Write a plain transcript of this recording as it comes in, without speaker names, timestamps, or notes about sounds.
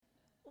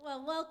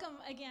Well, welcome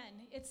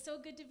again. It's so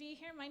good to be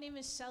here. My name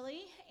is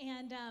Shelley,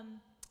 and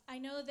I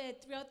know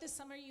that throughout this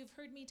summer you've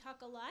heard me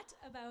talk a lot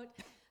about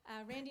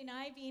Randy and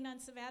I being on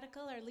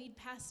sabbatical, our lead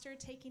pastor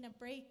taking a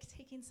break,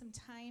 taking some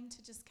time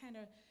to just kind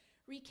of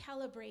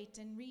recalibrate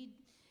and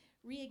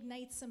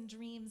reignite some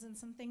dreams and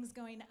some things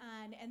going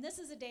on. And this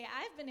is a day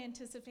I've been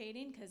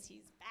anticipating because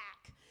he's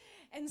back.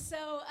 And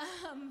so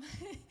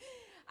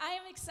I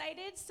am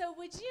excited. So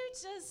would you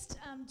just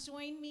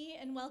join me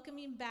in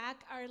welcoming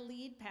back our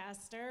lead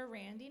pastor,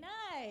 Randy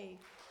Nye.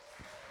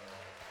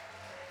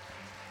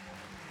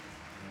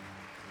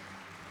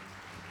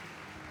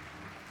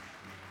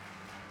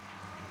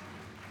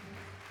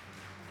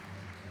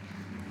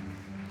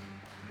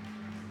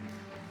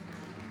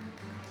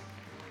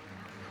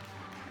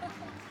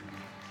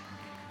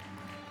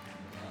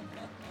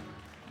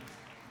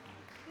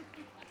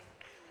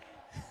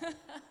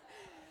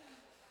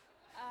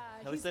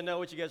 At least I know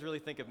what you guys really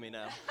think of me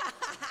now.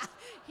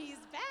 He's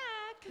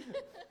back.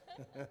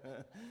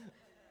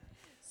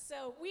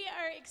 So we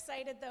are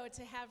excited, though,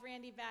 to have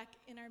Randy back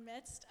in our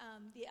midst.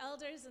 The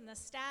elders and the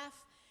staff,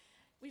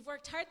 we've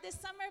worked hard this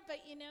summer, but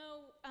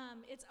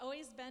it's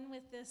always been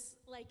with this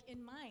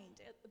in mind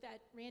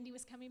that Randy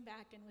was coming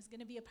back and was going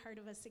to be a part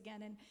of us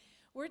again. And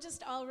we're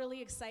just all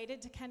really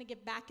excited to kind of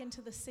get back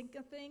into the sync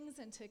of things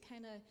and to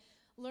kind of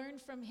learn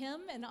from him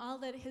and all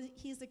that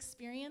he's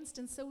experienced.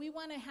 And so we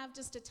want to have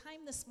just a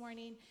time this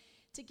morning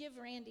to give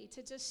Randy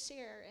to just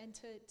share and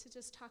to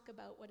just talk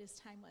about what his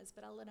time was.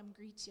 But I'll let him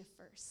greet you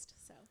first.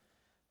 So.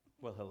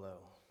 Well, hello.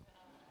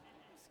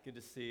 It's good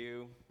to see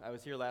you. I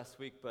was here last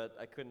week, but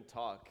I couldn't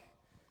talk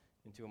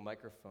into a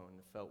microphone.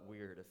 It felt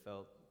weird. It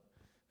felt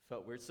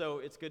weird. So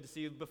it's good to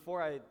see you.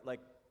 Before I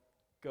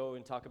go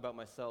and talk about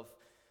myself,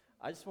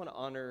 I just want to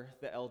honor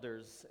the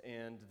elders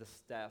and the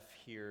staff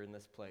here in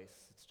this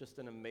place. It's just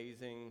an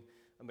amazing,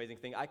 amazing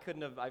thing.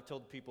 I've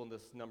told people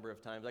this number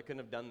of times, I couldn't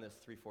have done this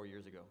 3-4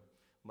 years ago,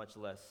 much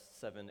less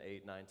 7,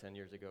 8, 9, 10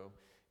 years ago.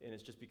 And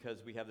it's just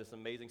because we have this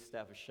amazing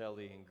staff of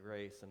Shelley and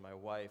Grace and my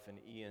wife and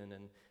Ian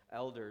and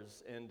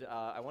elders. And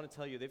I want to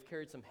tell you, they've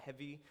carried some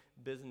heavy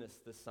business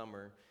this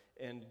summer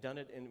and done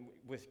it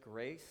with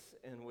grace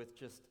and with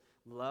just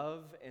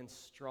love and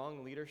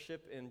strong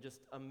leadership and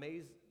just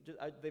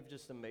they've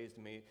just amazed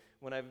me.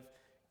 When I've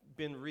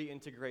been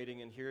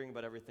reintegrating and hearing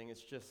about everything,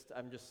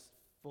 I'm just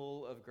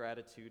full of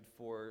gratitude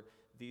for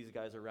these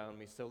guys around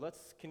me. So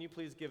can you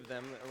please give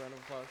them a round of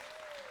applause?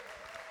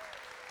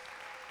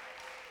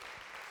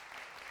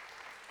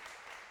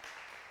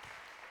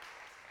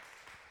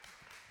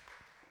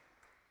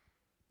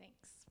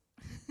 Thanks.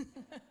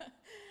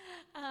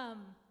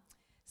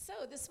 So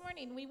this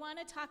morning we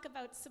want to talk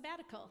about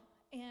sabbatical.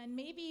 And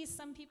maybe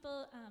some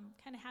people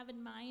kind of have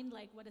in mind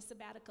what a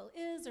sabbatical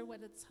is or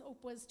what its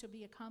hope was to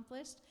be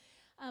accomplished.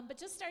 But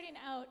just starting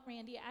out,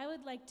 Randy, I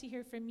would like to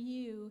hear from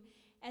you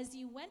as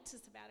you went to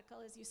sabbatical,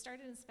 as you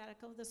started in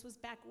sabbatical. This was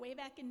way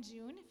back in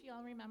June, if you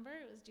all remember.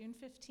 It was June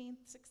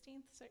 15th,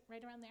 16th, so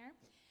right around there.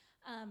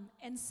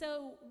 And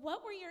so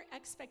what were your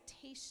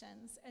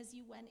expectations as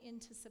you went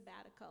into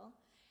sabbatical?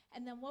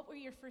 And then what were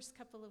your first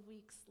couple of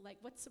weeks like?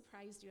 What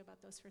surprised you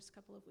about those first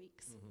couple of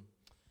weeks? Mm-hmm.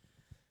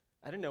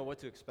 I didn't know what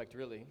to expect,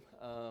 really.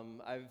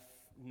 I've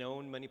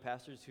known many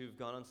pastors who've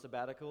gone on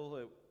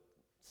sabbatical.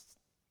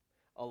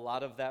 A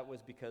lot of that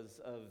was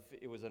because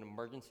it was an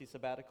emergency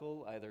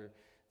sabbatical. Either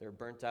they're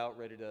burnt out,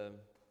 ready to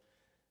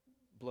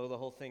blow the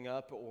whole thing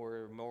up,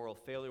 or moral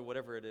failure,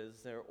 whatever it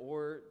is.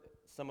 Or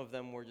some of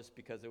them were just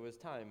because it was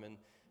time. And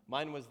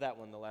mine was that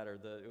one, the latter.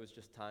 It was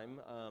just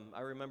time.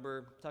 I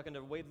remember talking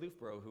to Wade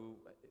Lufbro, who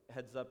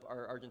heads up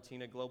our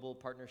Argentina Global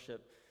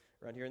Partnership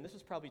around here. And this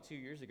was probably 2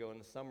 years ago in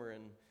the summer.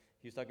 And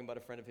he was talking about a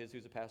friend of his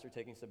who's a pastor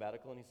taking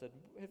sabbatical, and he said,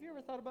 have you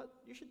ever thought about,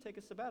 you should take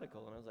a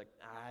sabbatical? And I was like,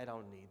 I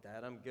don't need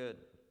that, I'm good.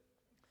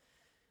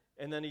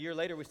 And then a year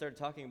later, we started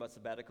talking about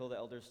sabbatical. The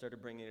elders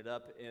started bringing it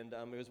up, and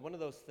it was one of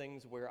those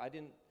things where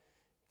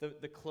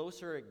the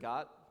closer it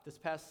got, this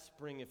past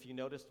spring, if you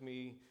noticed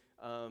me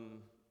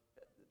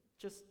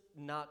just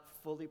not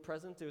fully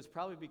present, it was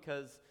probably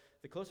because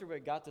the closer we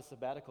got to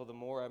sabbatical, the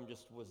more I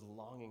just was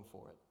longing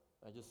for it.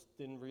 I just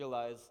didn't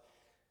realize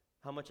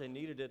how much I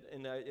needed it,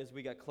 and as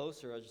we got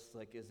closer, I was just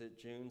like, is it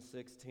June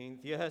 16th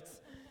yet?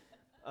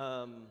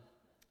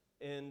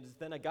 And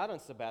then I got on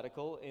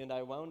sabbatical, and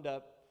I wound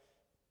up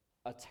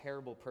a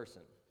terrible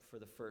person for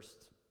the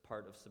first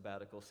part of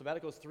sabbatical.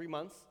 Sabbatical is 3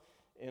 months,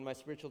 and my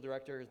spiritual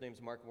director, his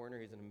name's Mark Warner,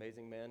 he's an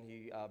amazing man.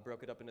 He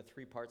broke it up into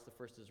 3 parts. The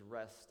first is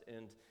rest,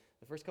 and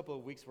the first couple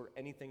of weeks were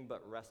anything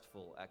but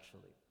restful,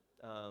 actually.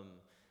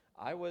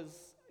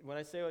 When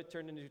I say I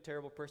turned into a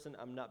terrible person,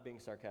 I'm not being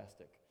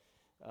sarcastic.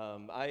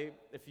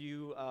 If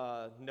you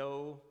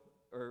know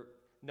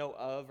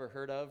of or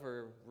heard of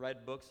or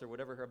read books or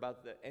whatever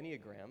about the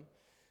Enneagram,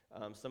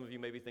 some of you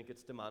maybe think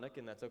it's demonic,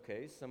 and that's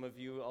okay. Some of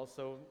you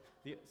also,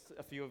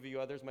 a few of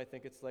you others might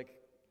think it's like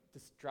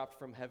just dropped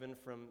from heaven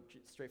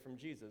straight from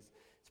Jesus.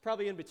 It's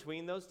probably in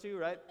between those two,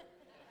 right?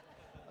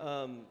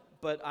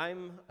 But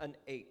I'm an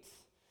 8,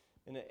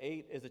 and an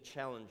 8 is a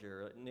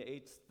challenger. And the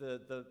 8's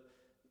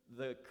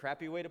the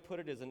crappy way to put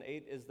it is an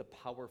 8 is the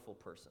powerful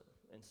person.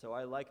 And so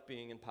I like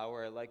being in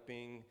power. I like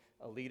being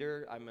a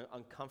leader. I'm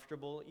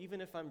uncomfortable.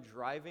 Even if I'm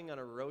driving on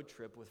a road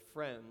trip with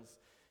friends,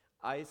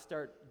 I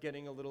start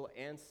getting a little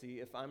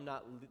antsy if I'm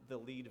not the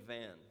lead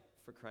van,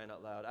 for crying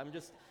out loud. I'm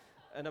just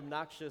an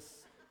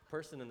obnoxious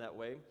person in that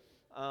way.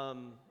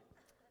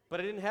 But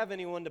I didn't have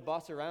anyone to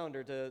boss around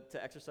or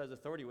to exercise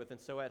authority with. And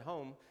so at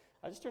home,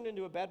 I just turned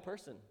into a bad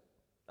person.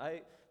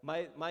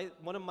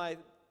 One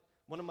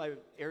of my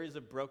areas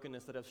of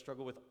brokenness that I've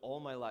struggled with all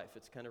my life,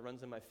 it kind of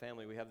runs in my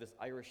family. We have this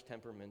Irish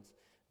temperament.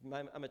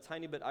 I'm a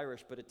tiny bit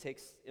Irish, but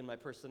in my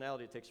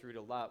personality, it takes root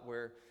a lot,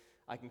 where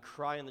I can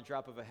cry in the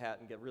drop of a hat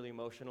and get really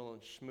emotional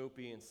and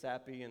schmoopy and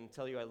sappy and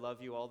tell you I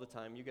love you all the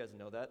time. You guys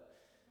know that.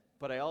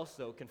 But I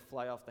also can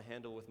fly off the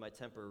handle with my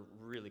temper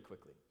really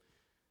quickly.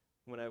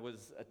 When I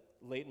was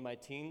late in my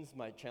teens,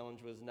 my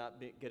challenge was not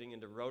getting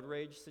into road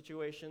rage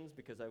situations,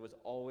 because I was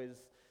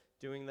always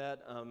doing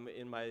that.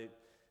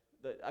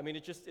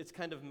 It's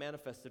kind of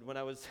manifested when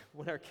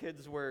our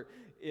kids were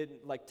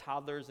like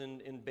toddlers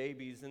and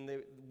babies. In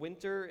the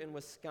winter in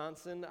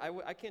Wisconsin,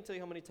 I can't tell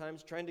you how many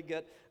times trying to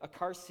get a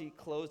car seat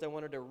closed, I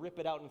wanted to rip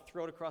it out and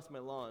throw it across my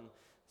lawn.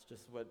 It's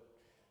just what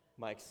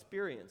my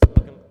experience.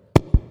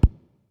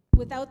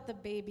 Without the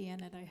baby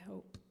in it, I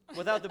hope.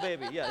 Without the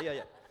baby,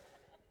 yeah.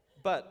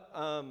 But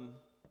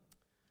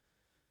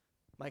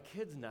my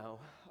kids now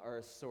are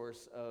a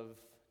source of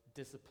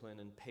discipline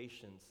and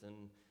patience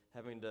and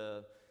having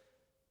to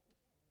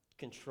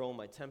control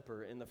my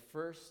temper. In the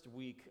first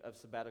week of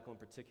sabbatical in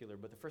particular,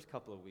 but the first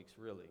couple of weeks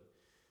really,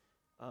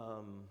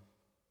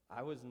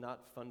 I was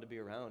not fun to be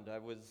around. I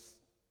was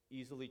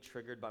easily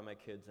triggered by my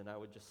kids, and I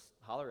would just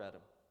holler at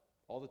them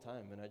all the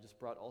time, and I just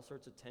brought all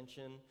sorts of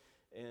tension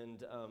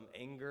and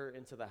anger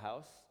into the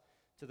house,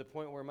 to the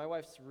point where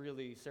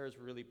Sarah's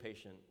really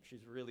patient.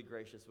 She's really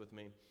gracious with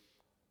me.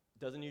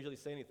 Doesn't usually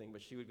say anything,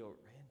 but she would go,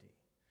 "Randy,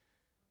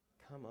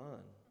 come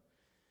on."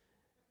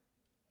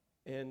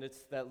 And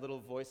it's that little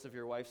voice of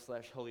your wife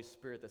 / Holy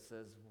Spirit that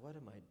says, "What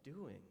am I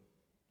doing?"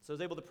 So I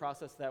was able to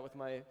process that with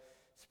my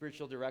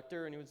spiritual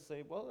director, and he would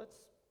say, "Well, that's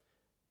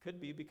could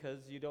be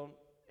because you don't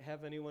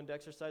have anyone to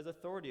exercise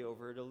authority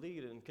over, to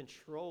lead and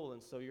control,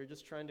 and so you're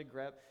just trying to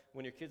grab,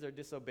 when your kids are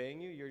disobeying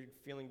you, you're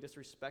feeling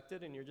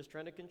disrespected, and you're just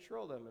trying to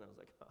control them." And I was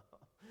like, oh.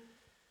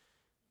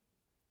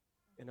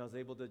 And I was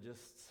able to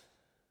just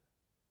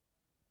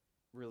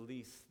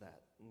release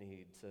that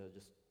need to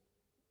just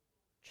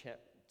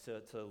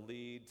to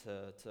lead,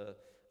 to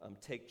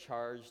take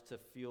charge, to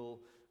feel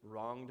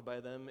wronged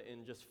by them,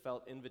 and just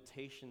felt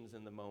invitations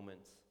in the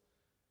moment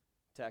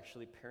to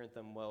actually parent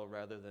them well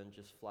rather than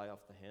just fly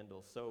off the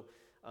handle. So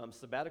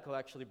sabbatical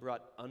actually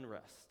brought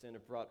unrest, and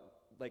it brought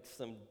like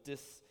some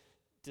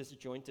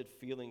disjointed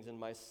feelings in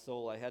my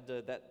soul.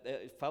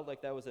 It felt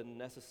like that was a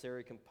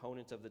necessary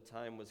component of the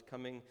time, was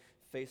coming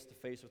face to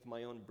face with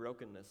my own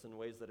brokenness in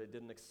ways that I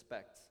didn't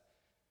expect,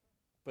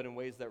 but in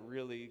ways that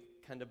really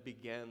kind of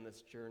began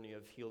this journey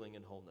of healing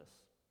and wholeness.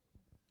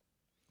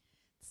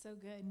 So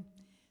good.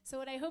 So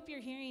what I hope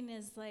you're hearing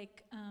is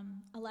like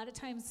a lot of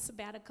times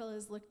sabbatical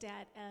is looked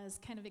at as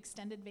kind of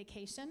extended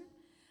vacation,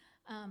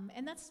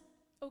 and that's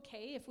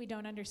okay if we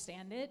don't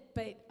understand it,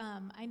 but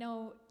I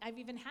know I've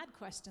even had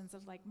questions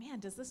of like, man,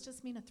 does this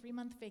just mean a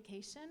 3-month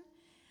vacation?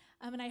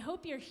 And I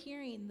hope you're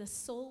hearing the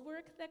soul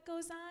work that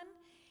goes on.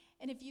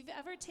 And if you've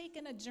ever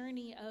taken a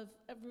journey of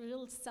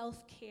real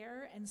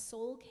self-care and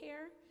soul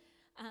care,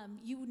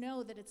 you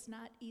know that it's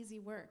not easy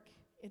work.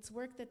 It's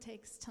work that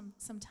takes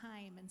some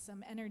time and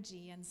some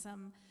energy and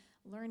some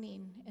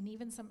learning and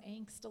even some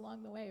angst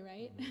along the way,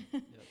 right? Mm-hmm.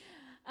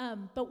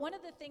 Yep. But one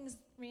of the things,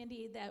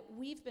 Randy, that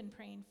we've been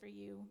praying for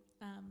you,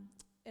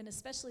 and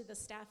especially the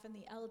staff and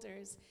the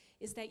elders,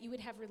 is that you would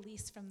have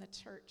release from the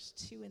church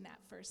too in that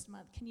first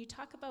month. Can you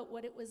talk about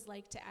what it was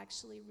like to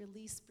actually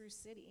release Bruce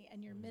City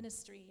and your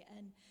ministry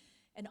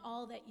and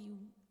all that you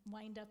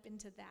wind up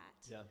into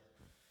that? Yeah,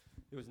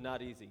 it was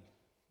not easy.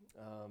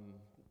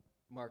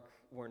 Mark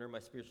Warner, my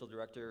spiritual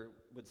director,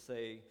 would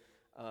say,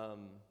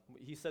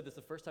 he said this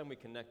the first time we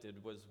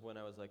connected was when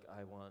I was like,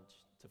 I want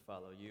to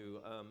follow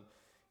you.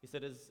 He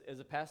said, as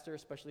a pastor,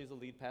 especially as a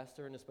lead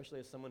pastor, and especially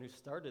as someone who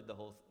started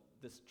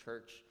this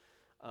church,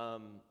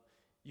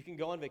 you can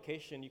go on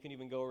vacation, you can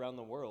even go around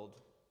the world,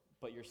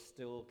 but you're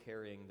still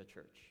carrying the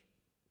church.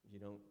 You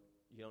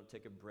don't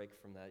take a break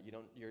from that.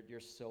 Your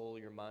soul,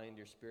 your mind,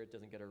 your spirit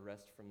doesn't get a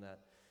rest from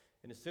that.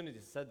 And as soon as he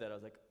said that, I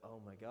was like,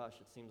 oh my gosh,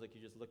 it seems like you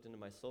just looked into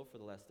my soul for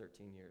the last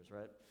 13 years,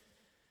 right?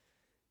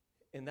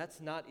 And that's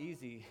not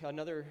easy.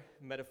 Another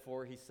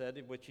metaphor he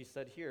said, which he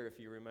said here, if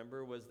you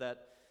remember, was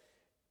that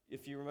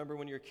if you remember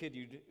when you were a kid,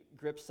 you'd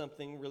grip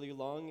something really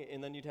long,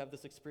 and then you'd have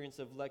this experience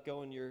of let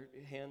go, and your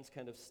hands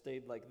kind of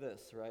stayed like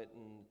this, right?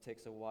 And it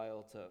takes a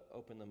while to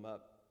open them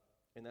up.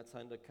 And that's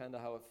kind of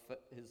how it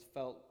has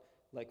felt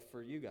like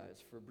for you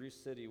guys, for Bruce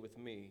City with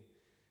me,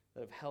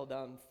 that have held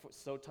on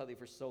so tightly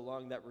for so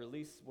long. That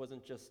release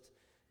wasn't just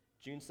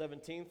June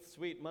 17th,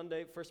 sweet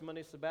Monday, first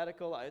Monday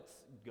sabbatical,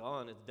 it's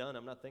gone, it's done,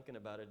 I'm not thinking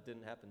about it. It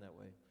didn't happen that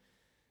way.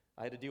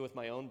 I had to deal with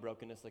my own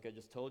brokenness, like I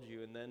just told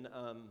you, and then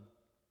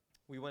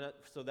We went out,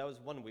 so that was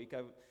 1 week.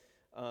 That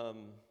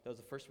was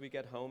the first week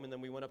at home, and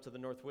then we went up to the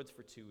North Woods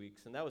for 2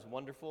 weeks, and that was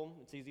wonderful.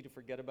 It's easy to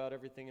forget about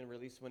everything and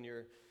release when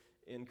you're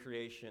in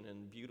creation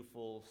and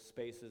beautiful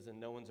spaces and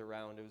no one's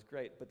around. It was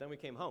great, but then we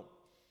came home,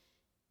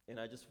 and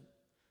I just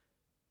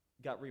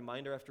got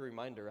reminder after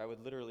reminder. I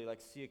would literally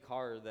see a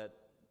car that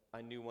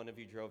I knew one of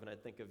you drove, and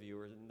I'd think of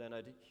you, and then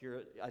I'd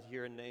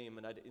hear a name,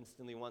 and I'd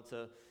instantly want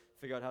to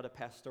figure out how to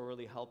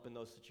pastorally help in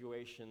those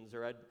situations,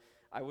 or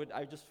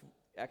I just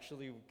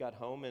actually got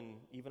home, and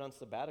even on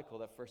sabbatical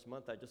that first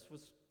month, I just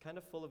was kind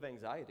of full of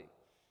anxiety.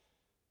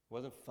 It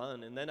wasn't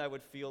fun, and then I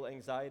would feel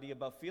anxiety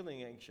about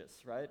feeling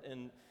anxious, right?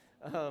 And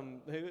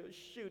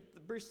shoot, the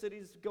Bruce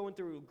City's going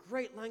through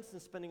great lengths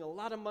and spending a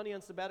lot of money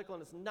on sabbatical,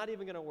 and it's not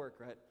even going to work,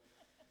 right?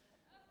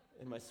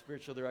 And my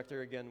spiritual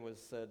director again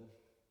said,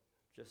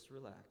 just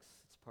relax.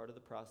 It's part of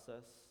the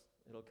process.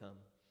 It'll come.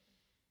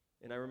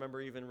 And I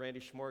remember even Randy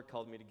Schmork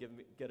called me to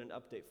get an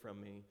update from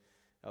me.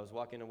 I was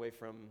walking away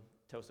from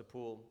Tosa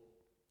Pool,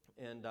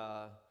 and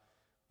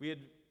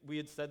we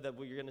had said that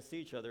we were going to see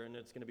each other and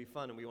it's going to be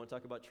fun and we want to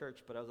talk about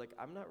church. But I was like,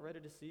 I'm not ready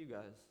to see you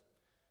guys.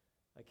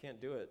 I can't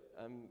do it.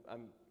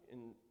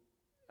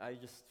 I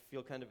just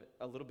feel kind of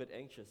a little bit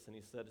anxious. And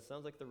he said, it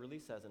sounds like the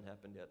release hasn't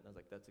happened yet. And I was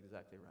like, that's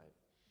exactly right.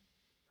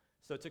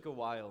 So it took a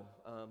while,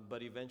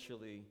 but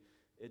eventually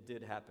it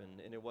did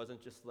happen. And it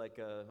wasn't just like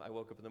I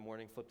woke up in the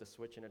morning, flipped a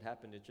switch, and it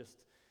happened.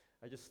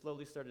 I just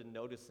slowly started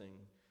noticing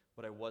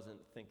what I wasn't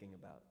thinking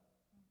about.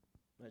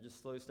 I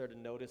just slowly started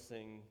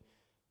noticing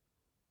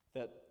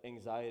that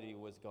anxiety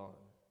was gone.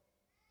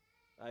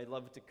 I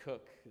love to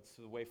cook. It's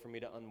a way for me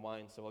to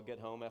unwind. So I'll get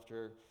home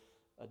after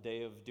a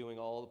day of doing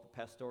all the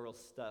pastoral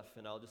stuff,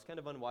 and I'll just kind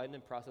of unwind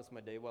and process my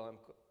day while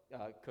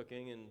I'm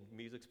cooking and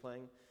music's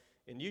playing.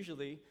 And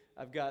usually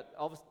I've got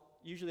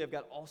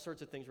all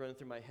sorts of things running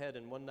through my head.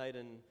 And one night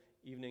and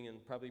evening, in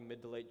probably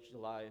mid to late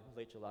July,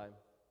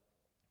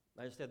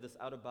 I just had this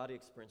out-of-body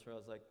experience where I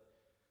was like,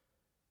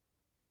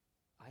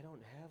 I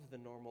don't have the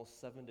normal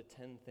 7 to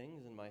 10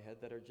 things in my head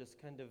that are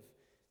just kind of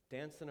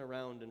dancing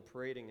around and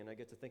parading, and I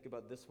get to think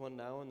about this one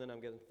now, and then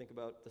I'm going to think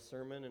about the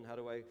sermon, and how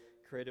do I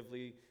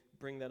creatively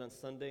bring that on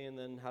Sunday, and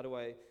then how do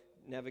I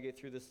navigate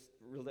through this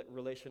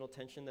relational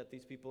tension that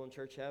these people in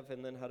church have,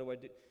 and then how do I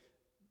do...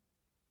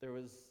 There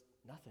was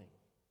nothing,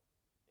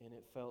 and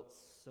it felt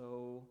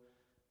so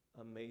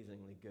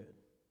amazingly good.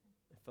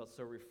 It felt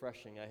so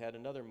refreshing. I had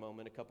another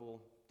moment a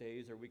couple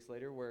days or weeks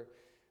later where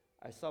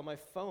I saw my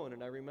phone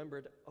and I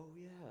remembered, oh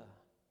yeah,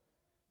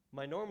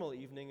 my normal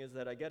evening is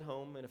that I get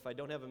home, and if I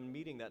don't have a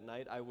meeting that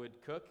night, I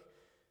would cook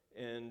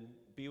and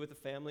be with the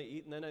family,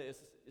 eat, and then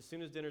as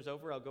soon as dinner's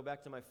over, I'll go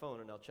back to my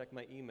phone and I'll check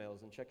my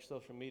emails and check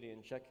social media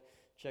and check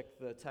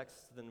the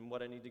texts and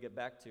what I need to get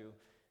back to.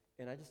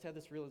 And I just had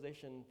this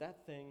realization,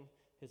 that thing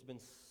has been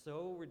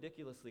so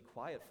ridiculously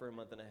quiet for a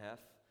month and a half,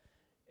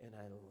 and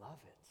I love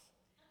it.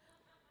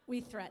 We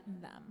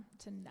threatened them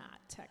to not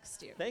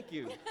text you. Thank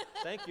you,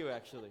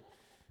 actually.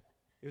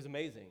 It was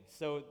amazing.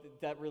 So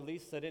that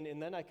release set in,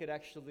 and then I could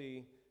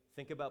actually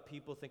think about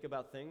people, think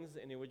about things,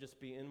 and it would just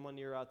be in one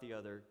ear, out the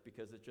other,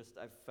 because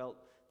I felt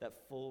that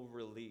full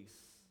release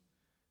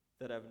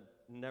that I've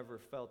never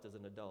felt as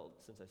an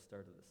adult since I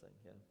started this thing,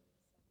 yeah.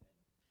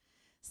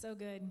 So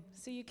good.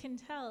 So you can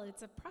tell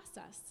it's a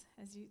process,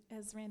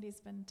 as Randy's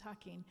been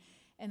talking.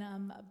 And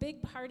a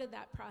big part of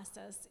that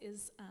process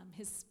is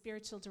his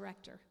spiritual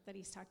director that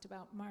he's talked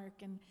about,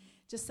 Mark, and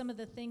just some of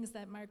the things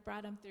that Mark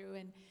brought him through.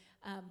 And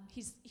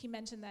he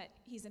mentioned that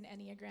he's an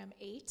Enneagram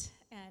 8,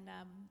 and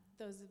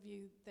those of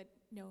you that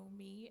know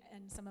me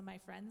and some of my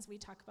friends, we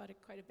talk about it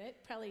quite a bit,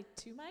 probably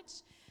too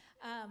much.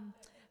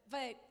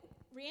 But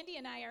Randy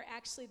and I are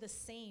actually the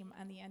same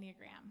on the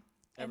Enneagram.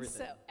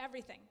 Everything. And so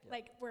everything. Yep.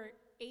 Like we're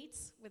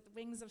 8s with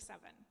wings of 7.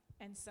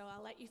 And so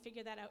I'll let you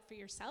figure that out for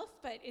yourself,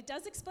 but it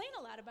does explain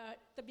a lot about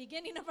the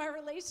beginning of our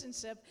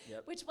relationship,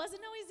 Yep. which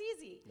wasn't always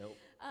easy. Nope.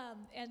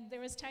 And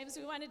there was times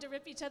we wanted to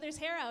rip each other's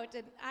hair out,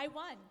 and I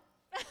won.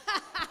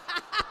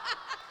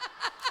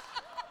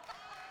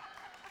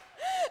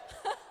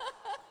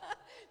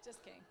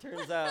 Just kidding.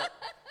 Turns out.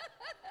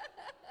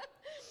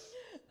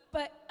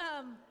 But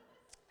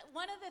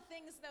one of the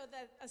things, though,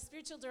 that a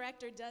spiritual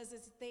director does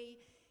is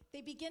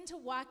they begin to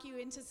walk you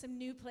into some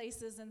new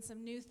places and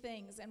some new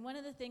things. And one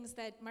of the things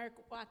that Mark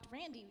walked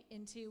Randy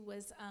into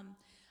was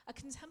a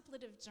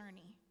contemplative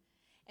journey.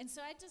 And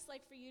so I'd just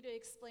like for you to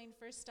explain,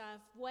 first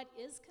off, what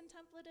is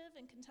contemplative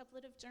and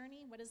contemplative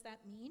journey? What does that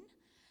mean?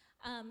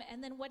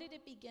 And then what did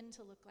it begin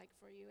to look like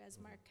for you as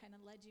Mark kind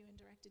of led you and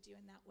directed you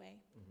in that way?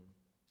 Mm-hmm.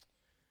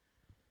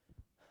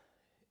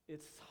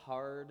 It's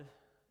hard,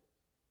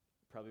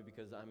 probably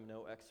because I'm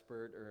no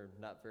expert or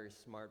not very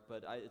smart,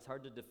 but it's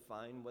hard to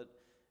define what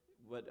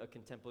a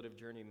contemplative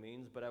journey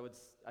means, but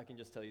I can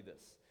just tell you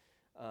this.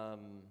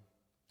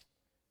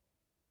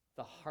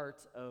 The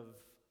heart of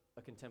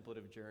a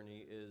contemplative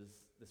journey is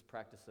this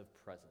practice of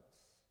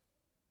presence.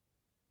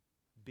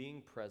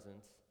 Being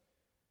present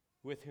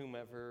with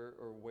whomever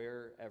or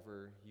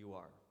wherever you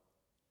are.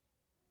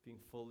 Being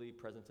fully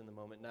present in the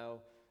moment.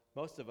 Now,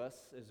 most of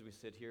us, as we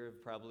sit here,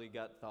 have probably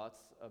got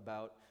thoughts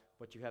about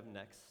what you have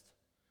next,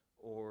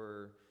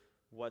 or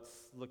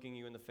what's looking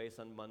you in the face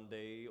on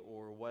Monday,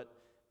 or what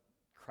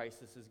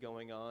crisis is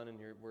going on and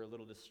we're a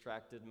little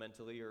distracted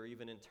mentally or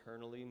even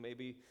internally.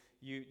 Maybe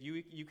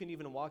you can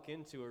even walk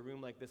into a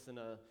room like this in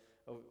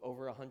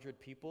over 100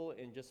 people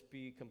and just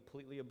be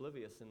completely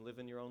oblivious and live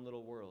in your own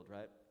little world,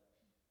 right?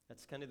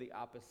 That's kind of the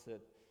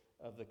opposite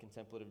of the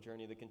contemplative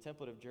journey. The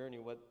contemplative journey,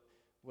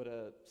 what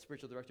a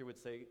spiritual director would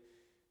say,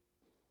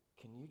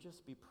 can you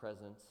just be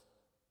present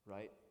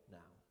right now?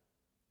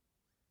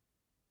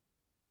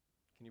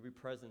 Can you be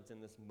present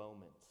in this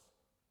moment?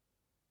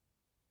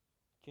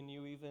 Can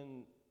you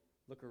even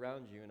look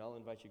around you? And I'll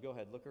invite you, go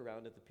ahead, look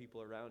around at the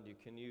people around you.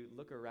 Can you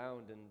look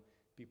around and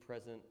be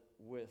present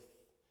with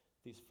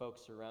these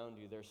folks around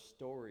you? There's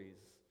stories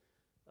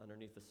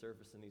underneath the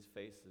surface in these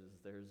faces.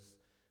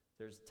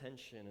 There's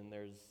tension, and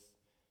there's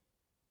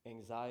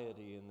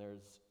anxiety, and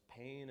there's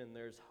pain, and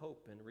there's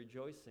hope, and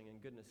rejoicing,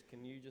 and goodness.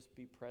 Can you just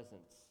be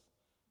present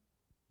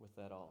with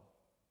that all?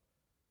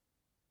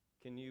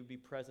 Can you be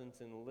present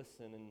and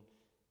listen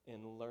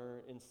and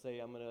learn and say,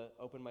 I'm going to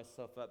open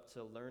myself up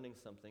to learning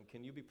something?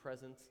 Can you be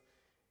present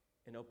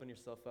and open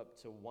yourself up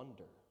to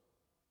wonder?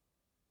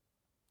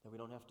 That we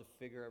don't have to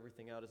figure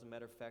everything out. As a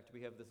matter of fact,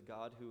 we have this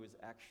God who is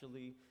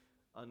actually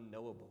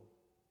unknowable.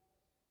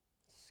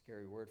 It's a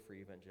scary word for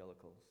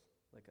evangelicals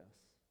like us.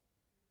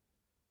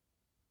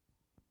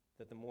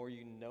 That the more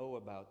you know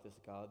about this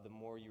God, the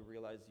more you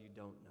realize you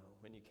don't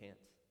know and you can't.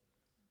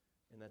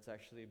 And that's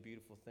actually a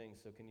beautiful thing.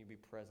 So can you be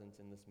present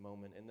in this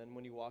moment? And then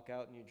when you walk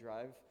out and you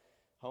drive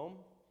home,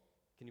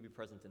 can you be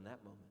present in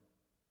that moment?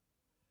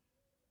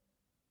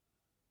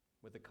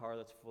 With a car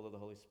that's full of the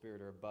Holy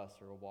Spirit, or a bus,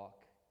 or a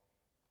walk.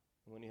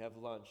 And when you have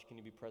lunch, can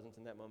you be present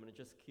in that moment? It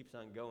just keeps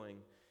on going.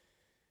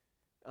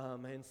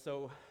 And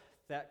so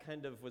that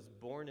kind of was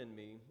born in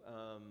me,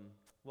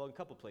 in a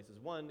couple places.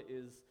 One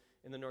is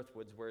in the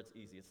Northwoods, where it's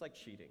easy. It's like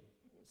cheating,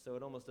 so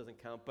it almost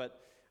doesn't count. But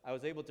I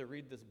was able to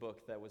read this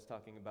book that was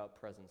talking about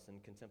presence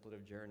and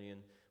contemplative journey,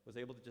 and was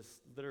able to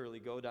just literally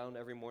go down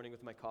every morning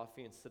with my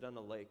coffee and sit on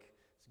a lake.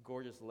 It's a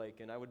gorgeous lake,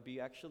 and I would be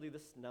actually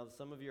this. Now,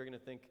 some of you are going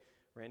to think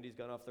Randy's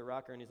gone off the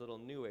rocker and he's a little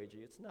new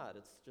agey. It's not.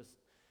 It's just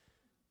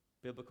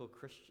biblical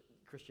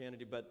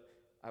Christianity. But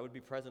I would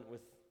be present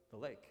with the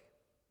lake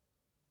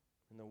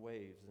and the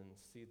waves and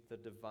see the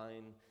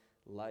divine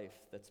life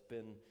that's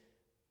been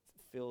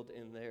filled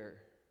in there.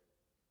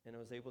 And I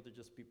was able to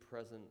just be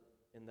present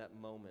in that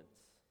moment.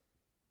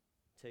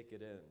 Take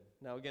it in.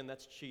 Now, again,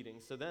 that's cheating.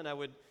 So then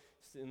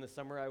in the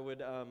summer, I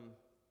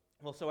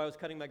was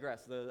cutting my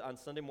grass. On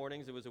Sunday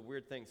mornings, it was a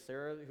weird thing.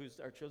 Sarah, who's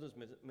our children's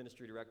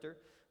ministry director,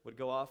 would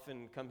go off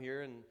and come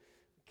here, and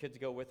kids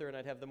go with her, and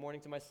I'd have the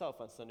morning to myself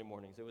on Sunday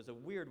mornings. It was a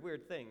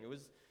weird thing. It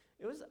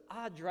was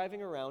odd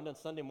driving around on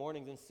Sunday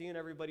mornings and seeing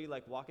everybody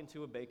like walk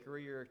into a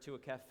bakery or to a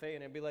cafe,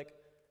 and I'd be like,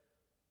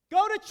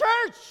 go to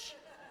church!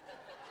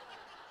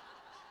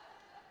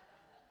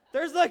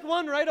 There's like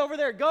one right over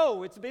there.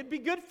 Go. It'd be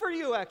good for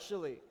you,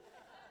 actually.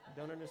 I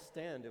don't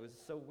understand. It was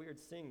so weird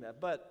seeing that.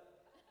 But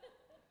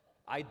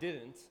I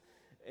didn't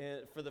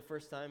for the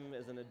first time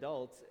as an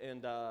adult,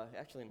 and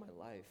actually in my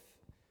life.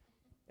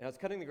 And I was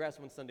cutting the grass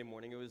one Sunday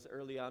morning. It was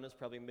early on. It was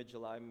probably mid to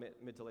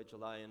late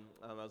July. And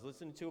I was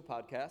listening to a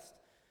podcast,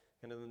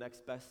 kind of the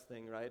next best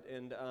thing, right?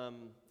 And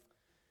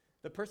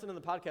the person on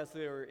the podcast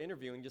they were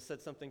interviewing just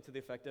said something to the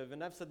effect of,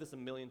 and I've said this a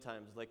million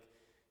times, like,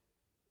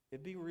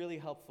 it'd be really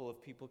helpful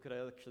if people could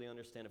actually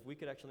understand, if we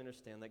could actually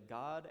understand that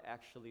God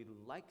actually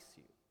likes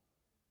you.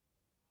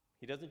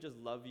 He doesn't just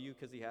love you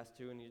because he has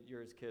to and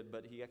you're his kid,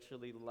 but he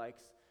actually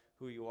likes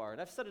who you are.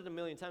 And I've said it a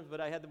million times,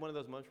 but I had one of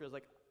those moments where I was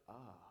like,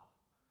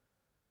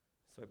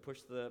 So I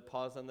pushed the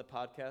pause on the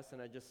podcast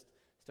and I just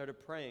started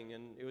praying,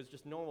 and it was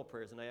just normal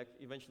prayers. And I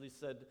eventually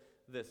said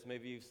this.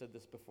 Maybe you've said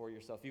this before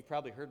yourself. You've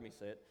probably heard me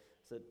say it.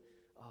 I said,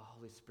 oh,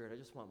 Holy Spirit, I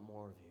just want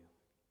more of you.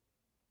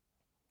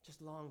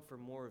 Just long for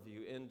more of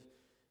you. And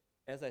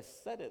as I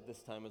said it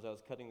this time, as I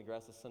was cutting the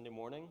grass this Sunday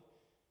morning,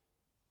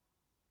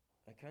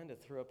 I kind of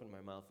threw up in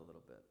my mouth a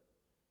little bit.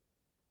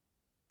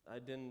 I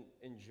didn't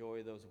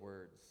enjoy those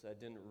words. I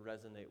didn't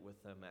resonate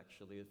with them,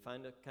 actually. It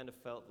kind of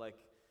felt like,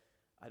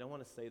 I don't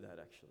want to say that,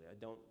 actually.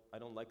 I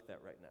don't like that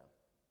right now.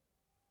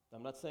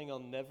 I'm not saying I'll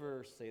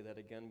never say that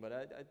again, but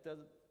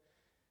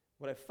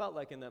what I felt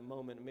like in that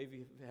moment, maybe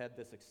you've had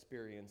this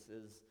experience,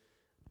 is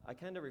I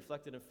kind of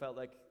reflected and felt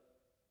like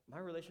my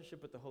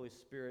relationship with the Holy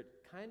Spirit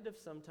kind of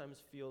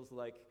sometimes feels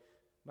like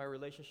my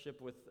relationship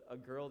with a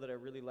girl that I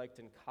really liked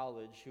in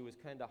college who was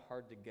kind of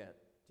hard to get.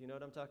 Do you know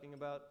what I'm talking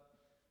about?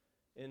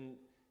 And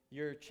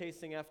you're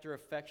chasing after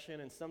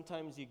affection, and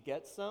sometimes you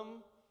get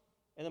some,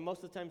 and then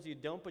most of the times you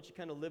don't, but you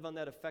kind of live on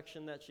that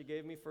affection that she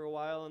gave me for a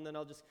while, and then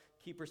I'll just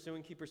keep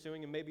pursuing,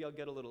 and maybe I'll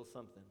get a little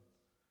something.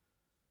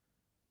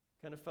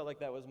 Kind of felt like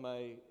that was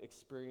my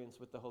experience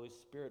with the Holy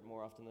Spirit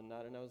more often than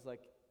not, and I was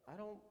like, I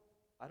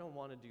don't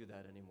want to do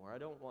that anymore. I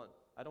don't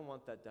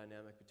want that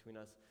dynamic between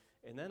us.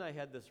 And then I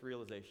had this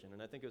realization,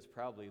 and I think it was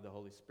probably the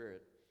Holy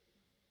Spirit.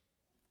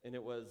 And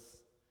it was,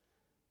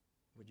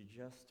 would you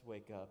just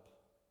wake up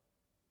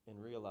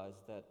and realize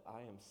that I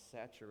am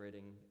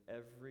saturating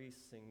every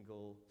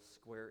single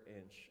square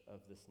inch of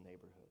this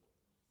neighborhood.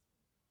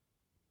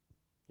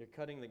 You're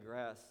cutting the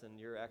grass and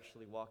you're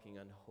actually walking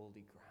on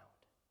holy ground.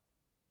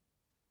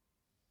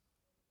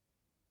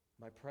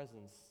 My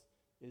presence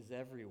is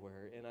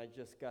everywhere, and I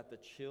just got the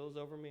chills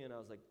over me, and I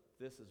was like,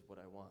 this is what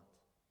I want.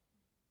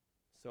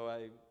 So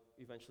I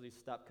eventually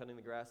stopped cutting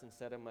the grass and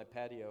sat on my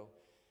patio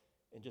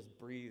and just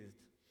breathed.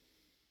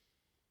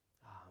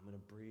 I'm going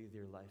to breathe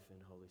your life in,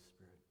 Holy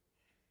Spirit.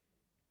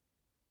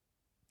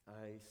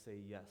 I say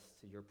yes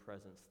to your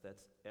presence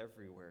that's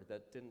everywhere,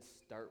 that didn't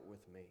start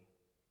with me.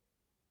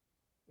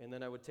 And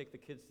then I would take the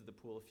kids to the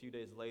pool a few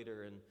days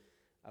later, and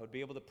I would be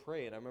able to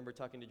pray. And I remember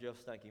talking to Joe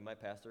Steinke, my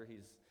pastor.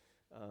 He's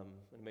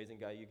an amazing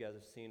guy you guys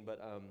have seen. But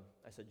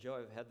I said, Joe,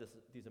 I've had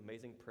these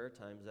amazing prayer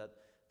times at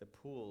the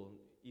pool,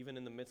 even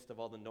in the midst of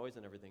all the noise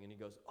and everything. And he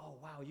goes, oh,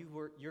 wow,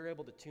 you're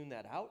able to tune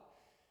that out?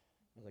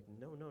 I was like,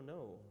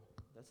 no.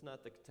 That's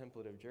not the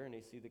contemplative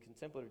journey. See, the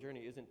contemplative journey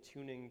isn't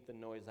tuning the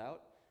noise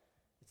out.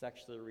 It's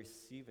actually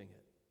receiving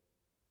it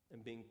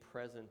and being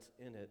present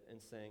in it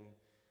and saying,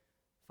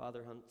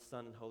 Father,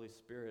 Son, and Holy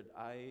Spirit,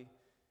 I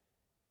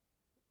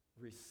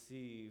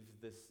receive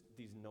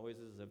these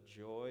noises of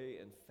joy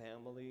and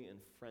family and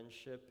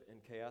friendship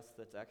and chaos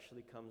that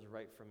actually comes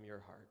right from your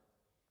heart.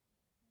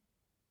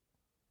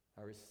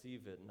 I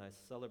receive it and I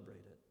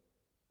celebrate it.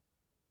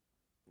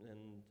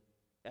 And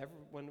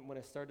when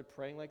I started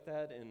praying like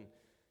that, and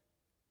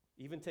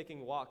even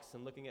taking walks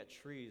and looking at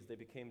trees, they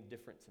became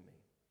different to me.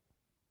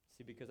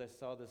 See, because I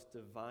saw this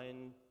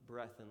divine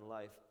breath and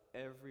life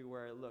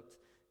everywhere I looked,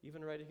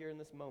 even right here in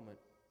this moment.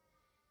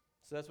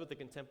 So that's what the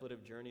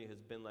contemplative journey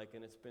has been like,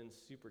 and it's been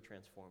super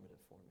transformative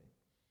for me.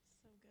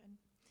 So good.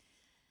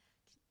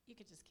 You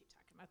could just keep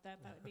talking about that.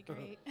 That would be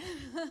great.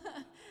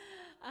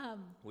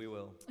 We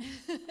will.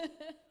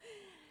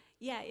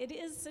 Yeah, it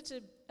is such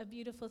a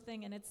beautiful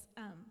thing, and it's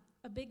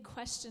a big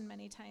question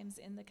many times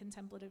in the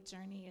contemplative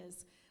journey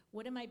is,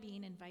 what am I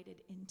being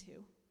invited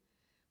into?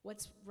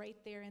 What's right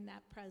there in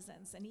that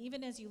presence? And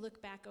even as you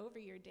look back over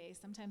your day,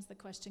 sometimes the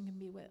question can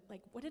be,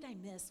 what did I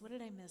miss? What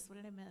did I miss? What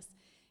did I miss?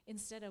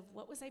 Instead of,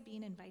 what was I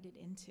being invited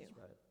into? That's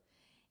right.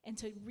 And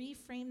to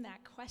reframe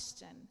that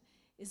question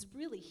is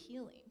really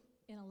healing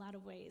in a lot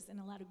of ways, in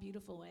a lot of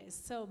beautiful ways.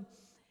 So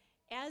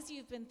as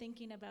you've been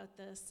thinking about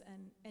this,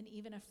 and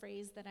even a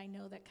phrase that I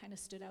know that kind of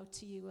stood out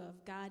to you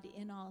of God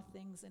in all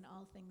things and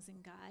all things in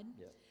God,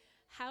 Yep.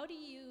 How do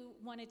you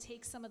want to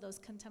take some of those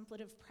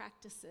contemplative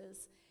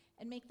practices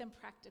and make them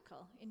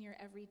practical in your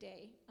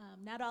everyday?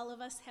 Not all of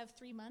us have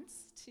 3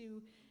 months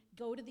to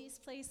go to these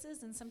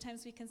places, and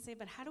sometimes we can say,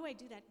 but how do I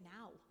do that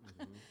now?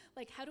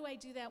 Mm-hmm. How do I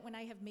do that when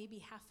I have maybe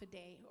half a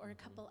day or a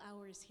couple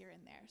hours here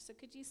and there? So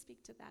could you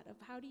speak to that, of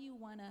how do you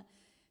want to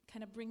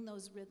kind of bring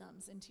those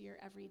rhythms into your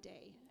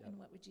everyday, Yep. and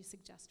what would you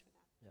suggest for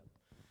that? Yep.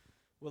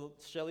 Well,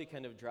 Shelley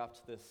kind of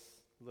dropped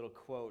this little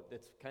quote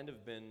that's kind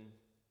of been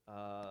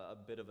a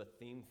bit of a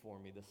theme for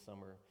me this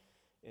summer.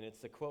 And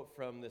it's a quote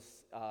from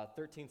this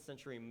 13th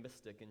century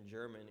mystic in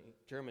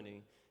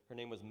Germany. Her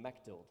name was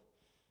Mechthild.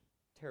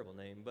 Terrible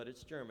name, but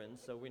it's German,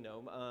 so we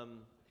know.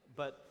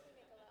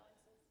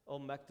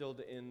 Old Mechthild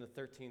in the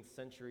 13th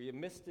century. A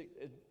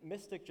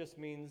mystic just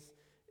means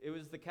it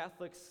was the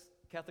Catholic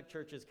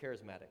Church's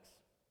charismatics,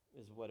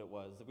 is what it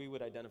was. We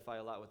would identify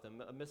a lot with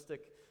them. A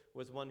mystic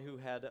was one who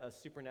had a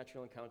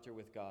supernatural encounter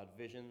with God,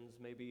 visions,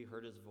 maybe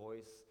heard his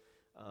voice.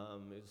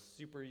 It was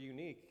super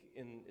unique,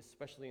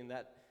 especially in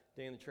that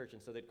day in the church,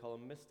 and so they'd call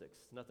them mystics.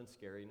 Nothing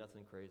scary,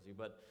 nothing crazy.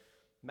 But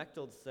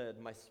Mechthild said,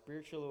 my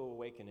spiritual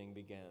awakening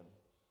began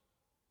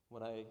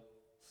when I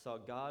saw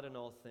God in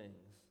all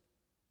things,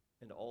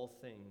 and all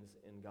things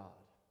in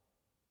God.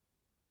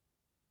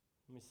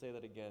 Let me say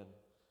that again.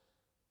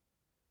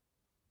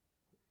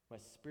 My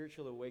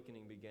spiritual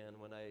awakening began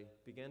when I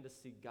began to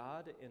see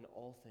God in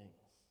all things,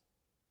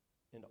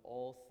 and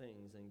all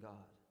things in God.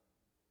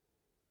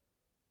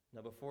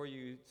 Now, before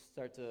you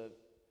start to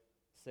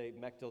say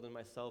Mechthild and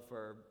myself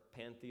are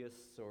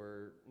pantheists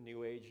or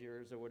New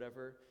Agers or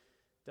whatever,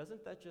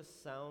 doesn't that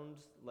just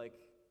sound like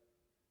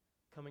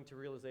coming to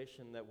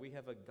realization that we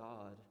have a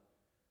God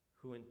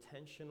who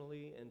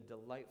intentionally and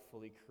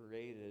delightfully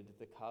created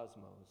the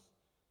cosmos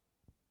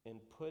and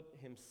put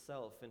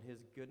himself and his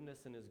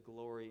goodness and his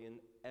glory in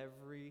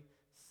every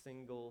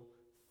single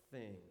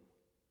thing,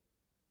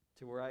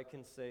 to where I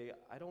can say,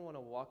 I don't want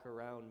to walk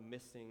around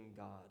missing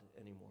God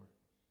anymore.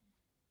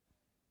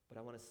 But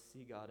I want to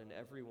see God in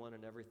everyone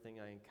and everything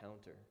I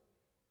encounter.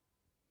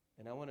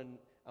 And I want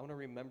to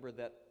remember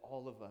that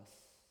all of us,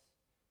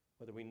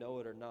 whether we know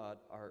it or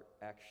not, are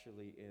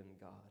actually in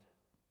God,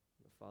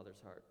 the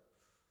Father's heart.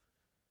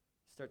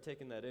 Start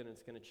taking that in,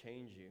 it's going to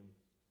change you.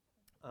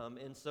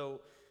 And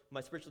so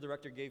my spiritual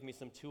director gave me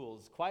some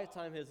tools. Quiet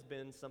time has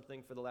been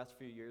something for the last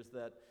few years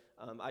that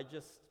I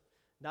just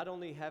not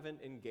only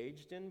haven't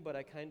engaged in, but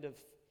I kind of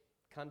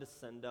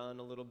condescend on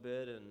a little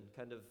bit and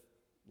kind of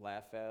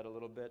laugh at a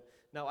little bit.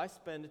 Now, I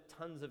spend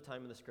tons of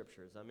time in the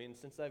scriptures. I mean,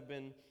 since I've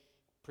been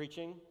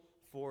preaching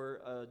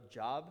for a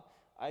job,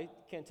 I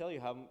can't tell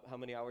you how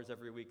many hours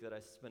every week that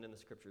I spend in the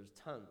scriptures,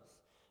 tons.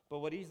 But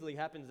what easily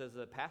happens as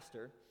a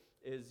pastor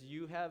is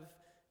you have,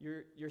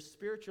 your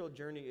spiritual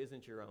journey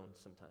isn't your own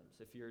sometimes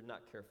if you're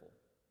not careful.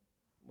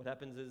 What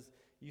happens is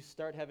you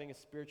start having a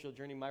spiritual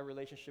journey. My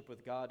relationship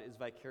with God is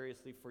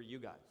vicariously for you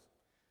guys.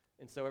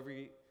 And so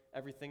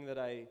everything that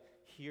I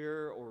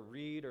hear or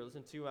read or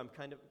listen to, I'm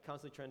kind of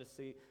constantly trying to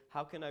see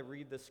how can I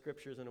read the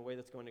scriptures in a way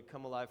that's going to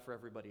come alive for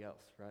everybody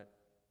else, right?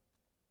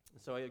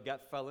 And so I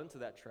fell into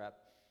that trap.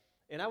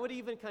 And I would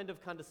even kind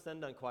of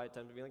condescend on quiet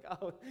time to be like,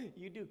 oh,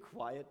 you do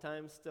quiet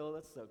time still?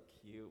 That's so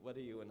cute. What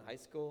are you, in high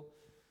school?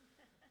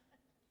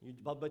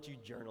 But you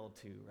journal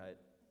too, right?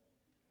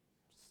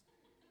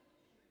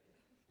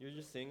 You're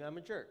just saying I'm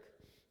a jerk.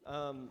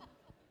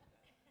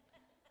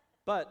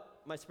 But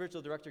my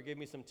spiritual director gave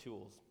me some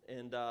tools,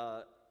 and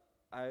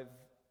I've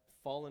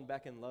fallen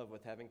back in love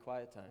with having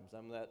quiet times.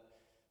 I'm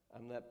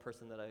that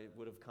person that I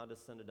would have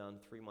condescended on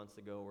 3 months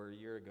ago or a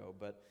year ago,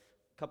 but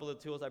a couple of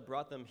tools, I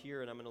brought them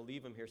here, and I'm going to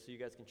leave them here so you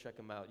guys can check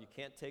them out. You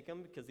can't take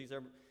them because these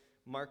are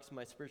Mark's,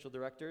 my spiritual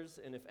directors,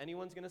 and if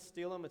anyone's going to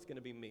steal them, it's going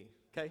to be me,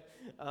 okay?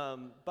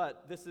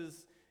 But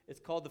it's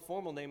called, the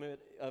formal name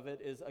of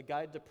it is A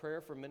Guide to Prayer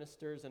for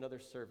Ministers and Other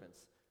Servants.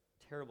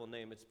 Terrible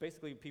name. It's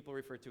basically, people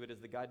refer to it as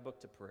the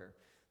guidebook to prayer.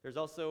 There's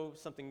also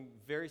something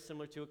very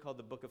similar to it called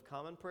the Book of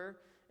Common Prayer,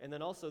 and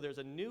then also there's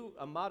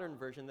a modern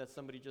version that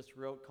somebody just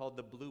wrote called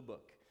the Blue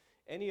Book.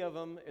 Any of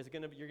them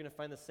you're going to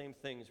find the same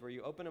things where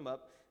you open them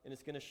up and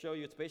it's going to show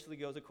you, it basically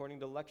goes according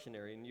to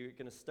lectionary, and you're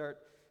going to start,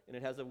 and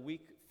it has a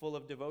week full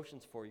of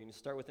devotions for you. And you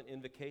start with an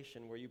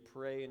invocation where you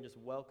pray and just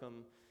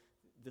welcome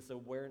this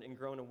awareness and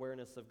growing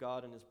awareness of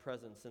God and His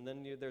presence. And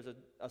then there's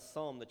a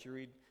psalm that you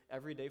read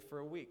every day for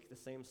a week, the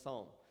same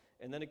psalm.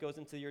 And then it goes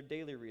into your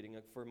daily reading.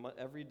 For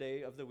every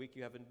day of the week,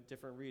 you have a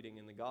different reading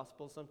in the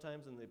Gospel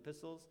sometimes, in the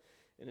epistles,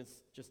 and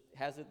it's just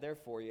has it there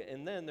for you.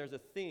 And then there's a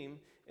theme,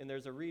 and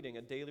there's a reading,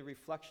 a daily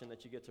reflection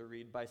that you get to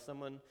read by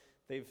someone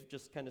they've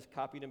just kind of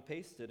copied and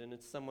pasted, and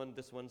it's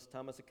this one's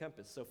Thomas à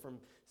Kempis, so from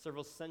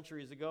several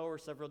centuries ago or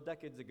several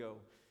decades ago.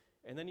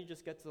 And then you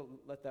just get to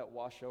let that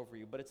wash over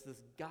you. But it's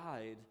this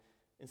guide,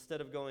 instead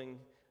of going,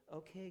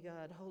 okay,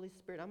 God, Holy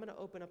Spirit, I'm going to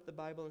open up the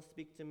Bible and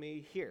speak to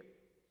me here.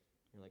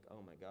 You're like,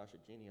 oh my gosh, a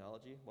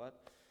genealogy?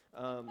 What?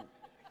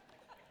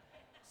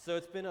 So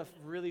it's been a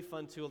really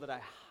fun tool that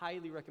I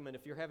highly recommend.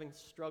 If you're having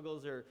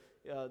struggles or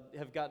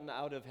have gotten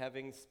out of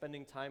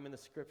spending time in the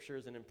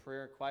scriptures and in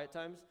prayer and quiet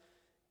times,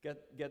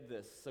 get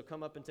this. So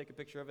come up and take a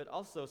picture of it.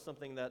 Also,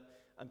 something that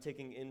I'm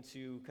taking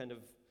into kind of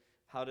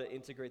how to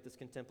integrate this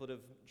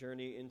contemplative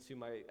journey into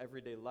my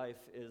everyday life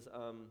is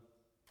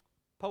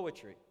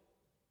poetry.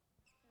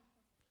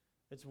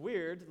 It's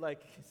weird,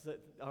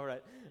 all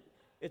right.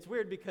 It's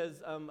weird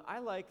because I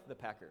like the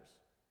Packers.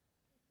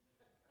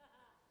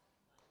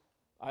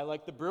 I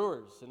like the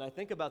Brewers, and I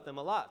think about them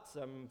a lot.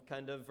 So I'm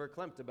kind of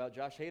verklempt about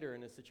Josh Hader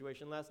and his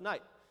situation last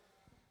night.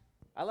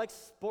 I like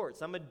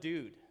sports. I'm a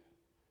dude.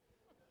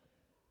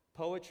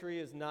 Poetry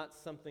is not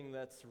something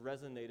that's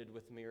resonated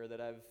with me or that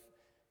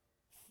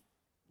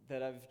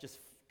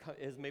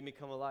has made me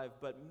come alive.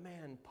 But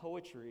man,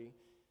 poetry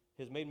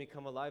has made me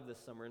come alive this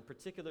summer. In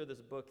particular,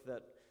 this book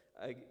that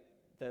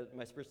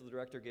my spiritual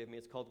director gave me.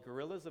 It's called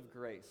Guerrillas of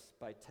Grace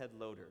by Ted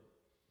Loder.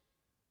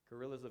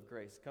 Guerrillas of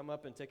Grace. Come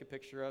up and take a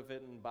picture of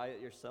it and buy it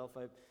yourself.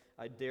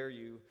 I dare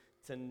you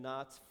to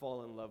not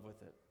fall in love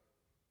with it.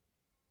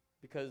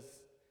 Because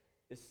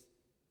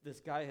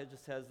this guy has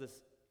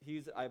this,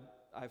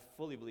 I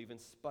fully believe,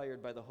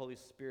 inspired by the Holy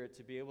Spirit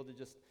to be able to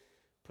just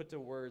put to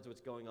words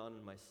what's going on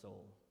in my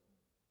soul.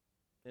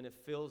 And it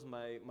fills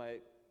my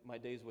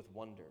days with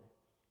wonder.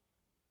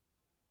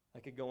 I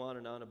could go on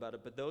and on about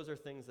it, but those are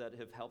things that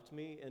have helped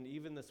me. And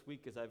even this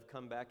week, as I've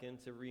come back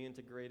into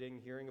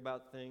reintegrating, hearing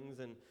about things,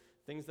 and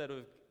things that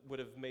would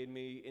have made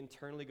me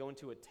internally go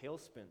into a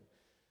tailspin,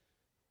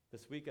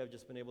 this week I've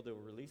just been able to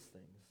release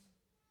things.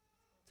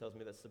 It tells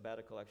me that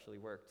sabbatical actually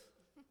worked.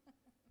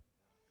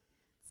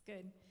 It's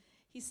good.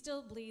 He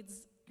still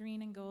bleeds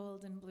green and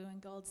gold and blue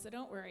and gold, so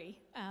don't worry.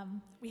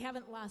 We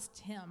haven't lost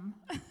him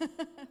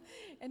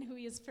and who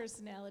his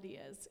personality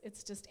is.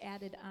 It's just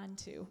added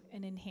onto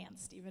and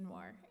enhanced even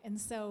more. And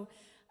so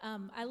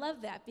I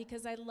love that,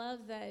 because I love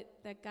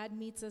that God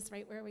meets us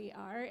right where we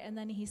are, and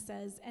then He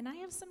says, and I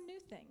have some new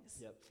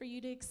things for you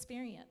to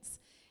experience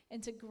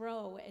and to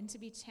grow and to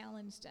be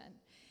challenged in.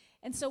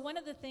 And so one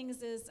of the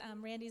things is,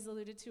 Randy's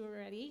alluded to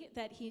already,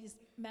 that he's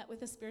met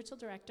with a spiritual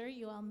director.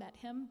 You all met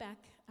him back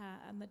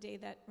on the day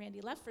that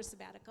Randy left for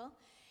sabbatical.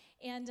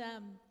 And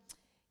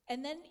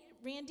then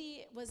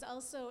Randy was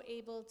also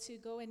able to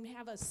go and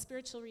have a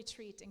spiritual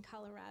retreat in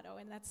Colorado.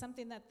 And that's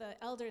something that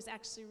the elders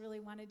actually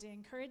really wanted to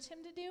encourage him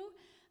to do,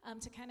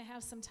 to kind of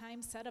have some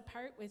time set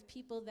apart with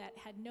people that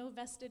had no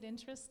vested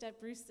interest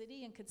at Bruce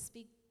City and could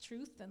speak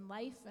truth and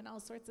life and all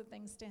sorts of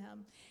things to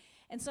him.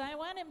 And so I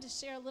want him to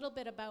share a little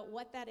bit about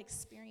what that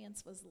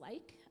experience was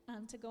like,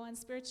 to go on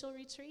spiritual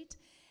retreat,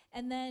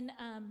 and then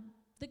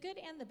the good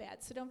and the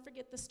bad. So don't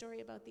forget the story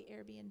about the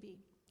Airbnb.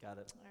 Got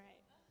it. All right.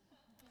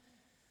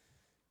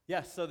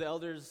 Yeah, so the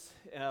elders,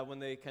 when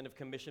they kind of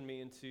commissioned me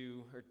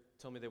into, or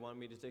told me they wanted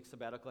me to take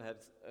sabbatical, I had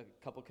a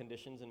couple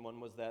conditions, and one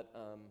was that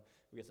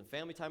we get some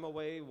family time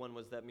away, one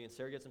was that me and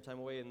Sarah get some time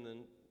away, and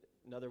then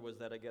another was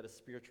that I get a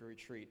spiritual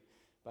retreat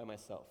by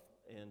myself.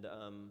 And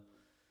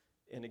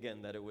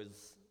again, that it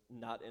was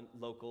not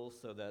local,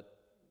 so that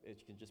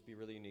it can just be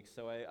really unique.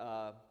 So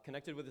I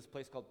connected with this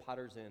place called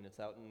Potter's Inn. It's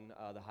out in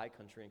the high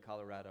country in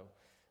Colorado,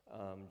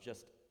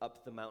 just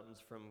up the mountains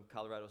from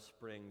Colorado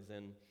Springs,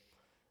 and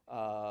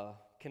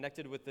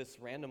connected with this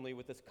randomly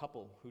with this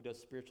couple who does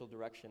spiritual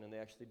direction, and they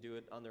actually do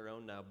it on their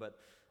own now, but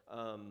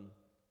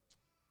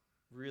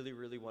really,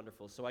 really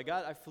wonderful. So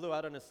I flew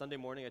out on a Sunday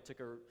morning.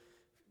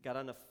 Got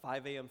on a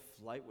 5 a.m.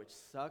 flight, which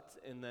sucked,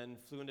 and then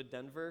flew into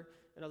Denver,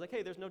 and I was like,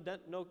 hey, there's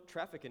no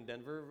traffic in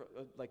Denver,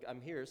 like I'm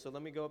here, so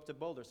let me go up to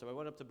Boulder. So I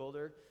went up to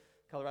Boulder,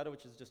 Colorado,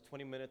 which is just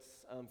 20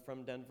 minutes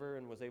from Denver,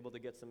 and was able to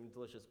get some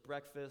delicious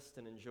breakfast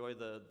and enjoy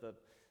the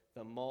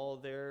mall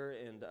there,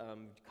 and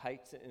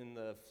hiked in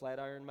the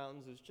Flatiron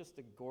Mountains. It was just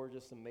a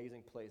gorgeous,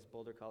 amazing place,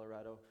 Boulder,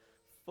 Colorado.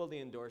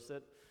 Fully endorse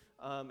it.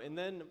 And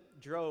then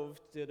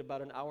did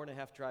about an hour and a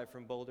half drive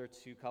from Boulder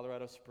to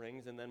Colorado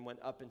Springs, and then went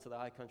up into the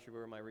high country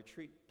where my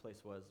retreat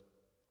place was.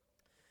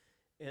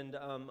 And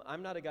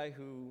I'm not a guy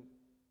who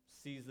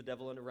sees the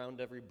devil around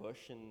every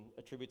bush and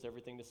attributes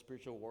everything to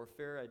spiritual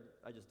warfare.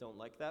 I just don't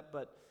like that,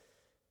 but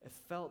it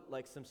felt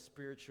like some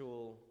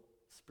spiritual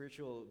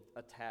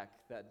attack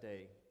that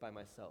day by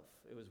myself.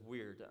 It was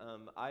weird.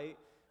 I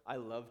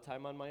love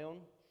time on my own,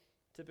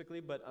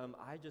 typically, but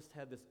I just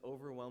had this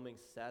overwhelming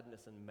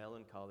sadness and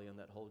melancholy on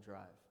that whole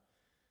drive.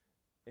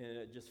 And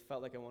it just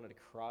felt like I wanted to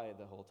cry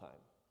the whole time.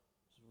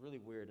 It was really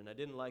weird, and I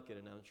didn't like it,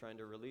 and I was trying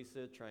to release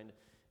it,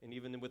 and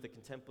even with the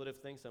contemplative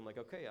thing, so I'm like,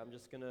 okay, I'm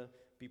just going to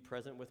be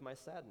present with my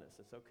sadness.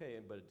 It's okay,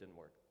 but it didn't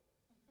work.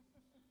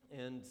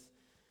 And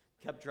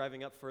kept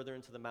driving up further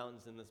into the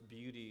mountains in this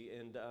beauty,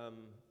 and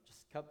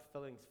just kept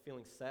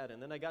feeling sad.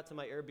 And then I got to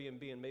my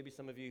Airbnb, and maybe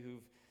some of you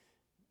who've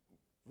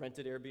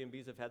rented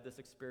Airbnbs have had this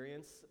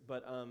experience,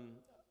 but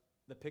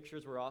the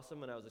pictures were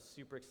awesome, and I was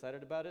super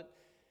excited about it.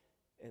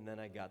 And then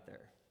I got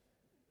there,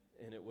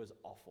 and it was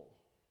awful.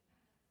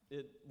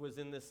 It was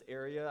in this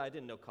area. I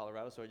didn't know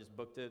Colorado, so I just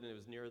booked it, and it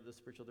was near the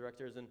spiritual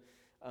directors, and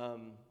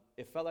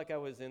it felt like I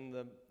was in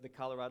the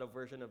Colorado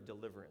version of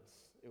Deliverance.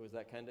 It was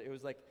that kind of, it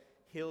was like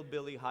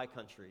hillbilly high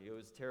country. It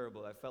was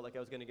terrible. I felt like I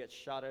was going to get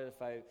shot at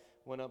if I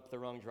went up the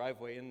wrong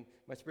driveway, and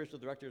my spiritual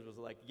directors was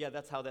like, yeah,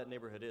 that's how that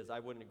neighborhood is. I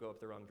wouldn't go up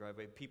the wrong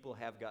driveway. People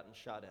have gotten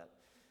shot at.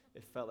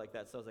 It felt like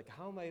that. So I was like,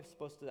 how am I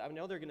supposed to, I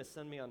know they're going to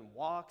send me on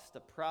walks to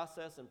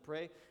process and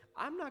pray.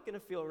 I'm not going to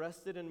feel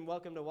rested and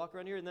welcome to walk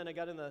around here. And then I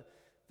got in the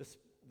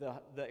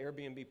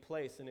Airbnb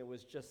place, and it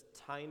was just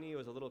tiny. It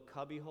was a little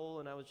cubby hole,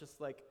 and I was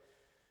just like,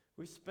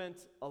 we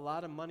spent a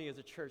lot of money as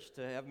a church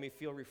to have me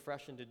feel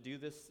refreshed and to do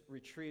this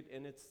retreat,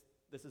 and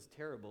this is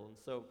terrible. And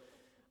so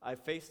I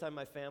FaceTimed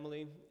my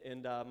family,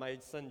 and my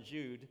son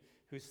Jude,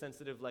 who's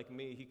sensitive like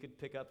me, he could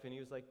pick up, and he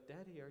was like,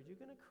 Daddy, are you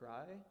going to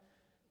cry?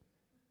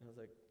 And I was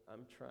like,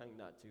 I'm trying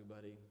not to,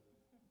 buddy.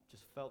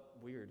 Just felt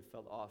weird,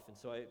 felt off. And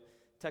so I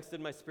texted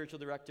my spiritual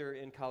director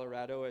in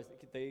Colorado.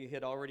 They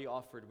had already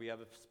offered. We have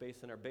a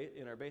space in our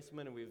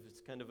basement, and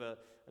it's kind of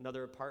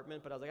another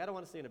apartment. But I was like, I don't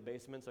want to stay in a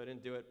basement, so I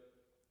didn't do it.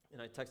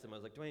 And I texted him. I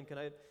was like, Dwayne,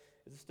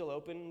 is it still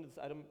open?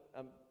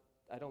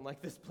 I don't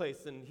like this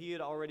place. And he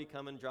had already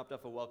come and dropped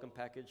off a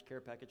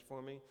care package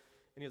for me.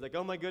 And he was like,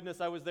 oh my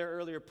goodness, I was there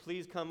earlier.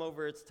 Please come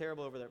over. It's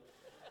terrible over there.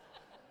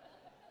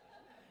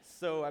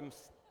 So I'm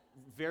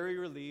very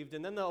relieved.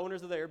 And then the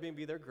owners of the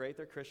Airbnb, they're great.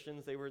 They're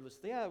Christians. They were just,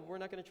 yeah, we're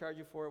not going to charge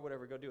you for it.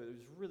 Whatever, go do it. It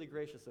was really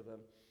gracious of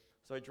them.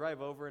 So I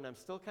drive over, and I'm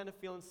still kind of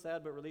feeling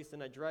sad but released.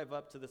 And I drive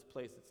up to this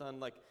place. It's on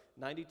like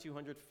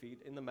 9,200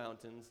 feet in the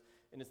mountains.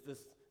 And it's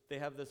this. They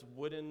have this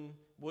wood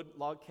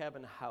log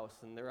cabin house,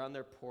 and they're on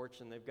their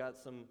porch, and they've got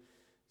some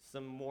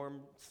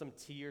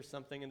tea or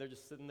something, and they're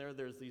just sitting there.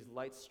 There's these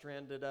lights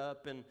stranded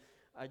up, and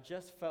I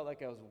just felt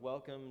like I was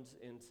welcomed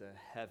into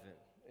heaven.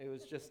 It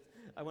was just,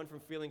 I went from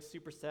feeling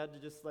super sad to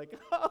just like,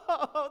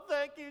 oh,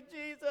 thank you,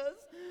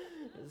 Jesus.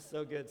 It was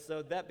so good.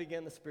 So that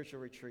began the spiritual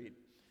retreat.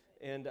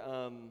 And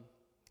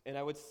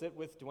I would sit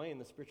with Dwayne,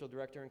 the spiritual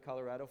director in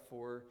Colorado,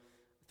 for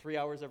 3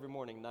 hours every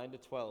morning, 9 to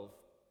 12.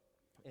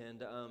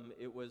 And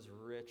it was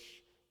rich,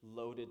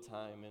 loaded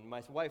time. And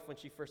my wife, when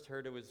she first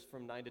heard it was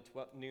from 9 to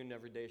 12, noon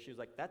every day, she was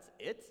like, that's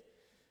it?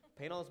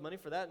 Paying all this money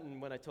for that?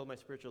 And when I told my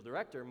spiritual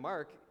director,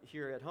 Mark,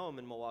 here at home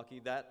in Milwaukee,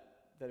 that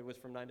it was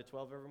from 9 to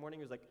 12 every morning,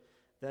 he was like,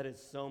 that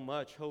is so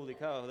much. Holy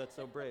cow, that's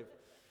so brave.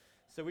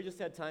 So we just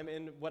had time.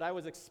 And what I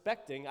was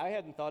expecting, I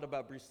hadn't thought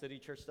about Bruce City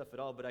church stuff at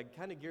all, but I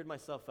kind of geared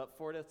myself up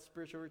for it at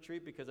spiritual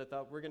retreat because I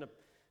thought we're going to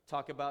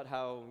talk about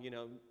how,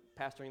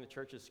 pastoring the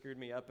church has screwed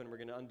me up, and we're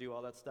going to undo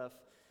all that stuff.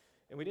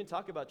 And we didn't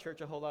talk about church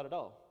a whole lot at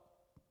all.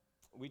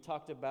 We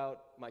talked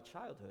about my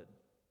childhood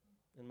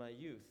and my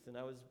youth, and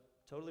I was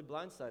totally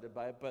blindsided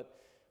by it. But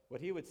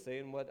what he would say,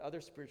 and what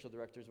other spiritual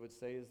directors would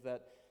say, is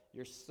that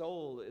your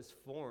soul is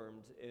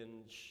formed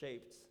and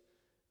shaped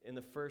in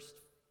the first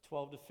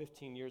 12 to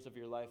 15 years of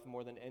your life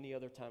more than any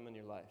other time in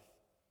your life.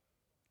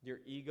 Your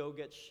ego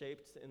gets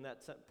shaped in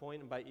that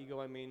point, and by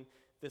ego I mean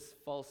this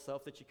false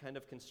self that you kind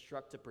of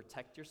construct to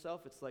protect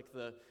yourself. It's like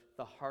the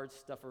hard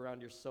stuff around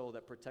your soul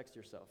that protects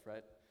yourself,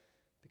 right?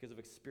 Because of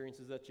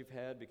experiences that you've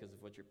had, because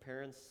of what your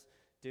parents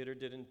did or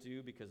didn't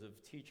do, because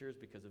of teachers,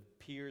 because of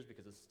peers,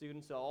 because of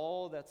students,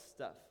 all that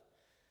stuff.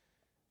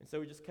 And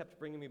so he just kept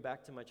bringing me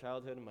back to my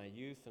childhood and my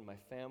youth and my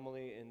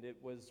family, and it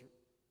was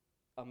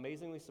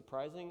amazingly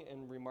surprising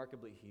and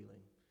remarkably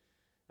healing.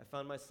 I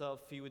found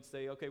myself, he would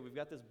say, okay, we've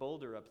got this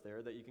boulder up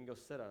there that you can go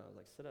sit on. I was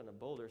like, sit on a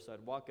boulder? So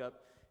I'd walk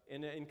up.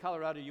 In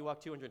Colorado, you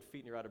walk 200 feet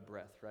and you're out of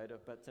breath, right?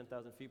 About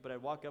 10,000 feet. But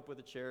I'd walk up with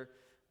a chair,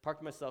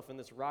 parked myself in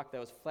this rock that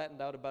was flattened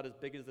out about as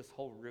big as this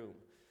whole room.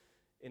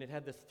 And it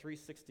had this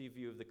 360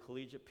 view of the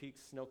Collegiate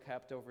Peaks,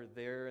 snow-capped over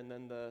there, and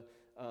then the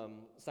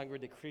Sangre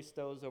de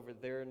Cristos over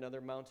there,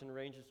 another mountain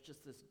range. It's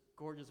just this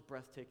gorgeous,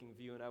 breathtaking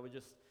view. And I would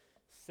just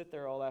sit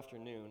there all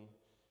afternoon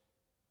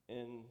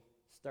and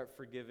start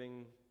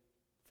forgiving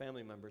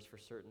family members for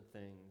certain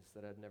things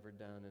that I'd never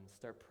done, and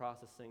start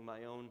processing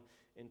my own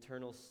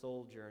internal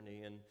soul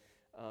journey, and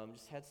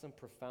just had some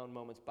profound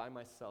moments by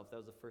myself. That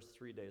was the first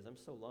 3 days. I'm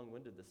so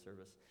long-winded this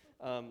service.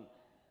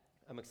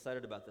 I'm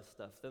excited about this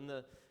stuff. Then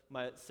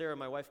Sarah,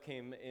 my wife,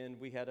 came, and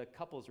we had a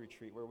couples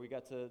retreat where we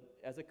got to,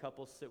 as a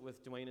couple, sit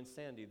with Dwayne and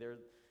Sandy. They're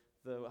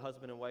the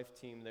husband and wife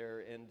team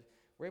there, and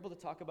we're able to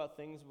talk about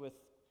things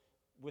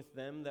with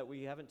them that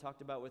we haven't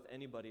talked about with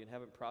anybody and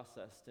haven't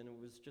processed, and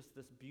it was just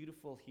this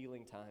beautiful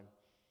healing time.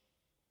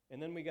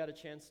 And then we got a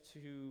chance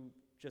to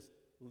just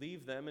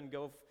leave them and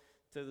go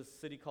to the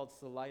city called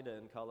Salida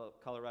in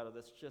Colorado.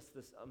 That's just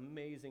this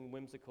amazing,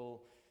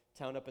 whimsical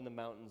town up in the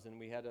mountains. And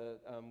we had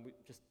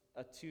just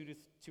a 2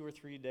 or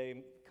 3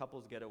 day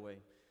couples getaway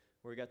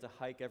where we got to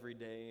hike every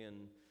day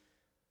and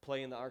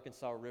play in the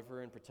Arkansas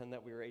River and pretend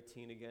that we were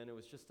 18 again. It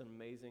was just an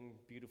amazing,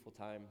 beautiful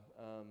time.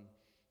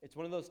 It's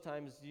one of those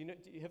times, do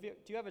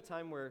you have a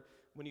time where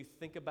when you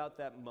think about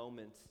that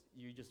moment,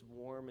 you just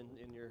warm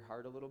in your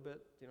heart a little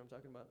bit? Do you know what I'm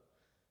talking about?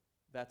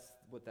 That's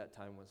what that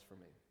time was for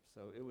me.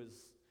 So it was,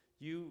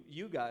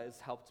 you guys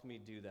helped me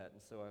do that,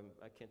 and so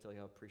I can't tell you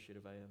how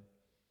appreciative I am.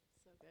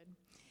 So good.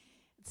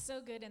 It's so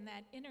good, and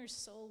that inner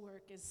soul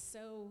work is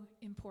so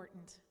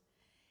important.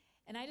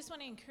 And I just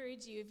want to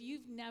encourage you, if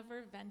you've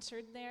never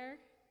ventured there,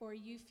 or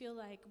you feel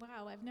like,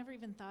 wow, I've never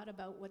even thought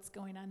about what's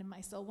going on in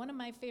my soul. One of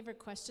my favorite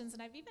questions,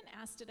 and I've even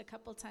asked it a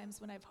couple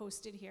times when I've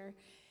hosted here,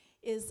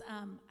 is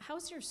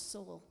how's your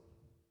soul?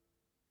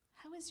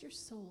 How is your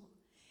soul?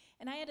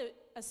 And I had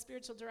a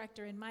spiritual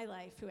director in my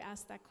life who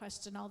asked that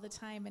question all the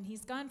time, and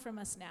he's gone from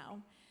us now.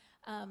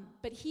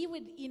 But he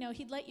would,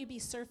 he'd let you be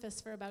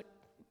surface for about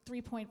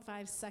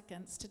 3.5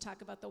 seconds to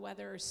talk about the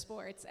weather or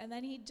sports, and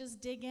then he'd just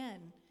dig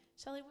in.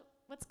 Shelley,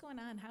 what's going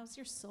on? How's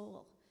your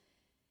soul?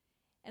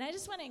 And I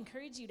just want to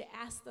encourage you to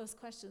ask those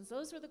questions.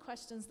 Those were the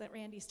questions that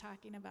Randy's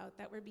talking about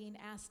that were being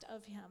asked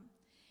of him.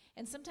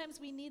 And sometimes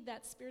we need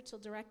that spiritual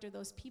director,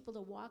 those people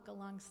to walk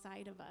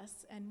alongside of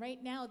us. And right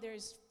now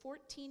there's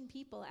 14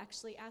 people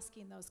actually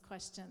asking those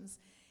questions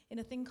in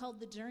a thing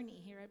called The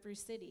Journey here at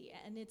Bruce City.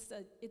 And it's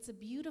a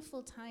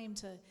beautiful time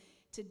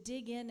to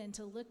dig in and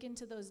to look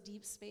into those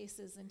deep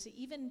spaces and to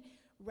even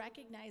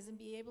recognize and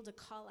be able to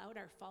call out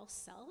our false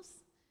selves.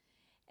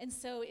 And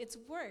so it's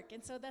work.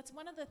 And so that's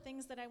one of the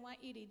things that I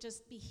want you to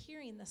just be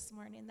hearing this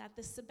morning, that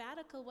the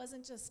sabbatical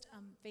wasn't just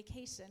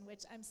vacation,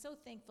 which I'm so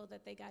thankful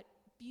that they got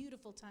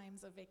beautiful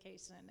times of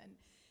vacation and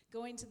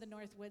going to the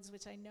North Woods,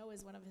 which I know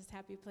is one of his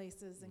happy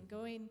places, and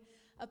going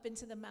up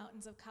into the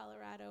mountains of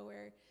Colorado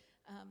where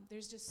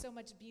there's just so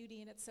much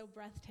beauty and it's so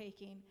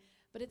breathtaking.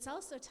 But it's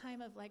also a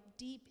time of like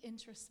deep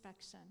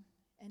introspection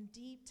and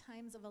deep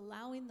times of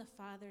allowing the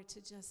Father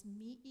to just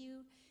meet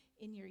you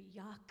in your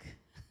yuck.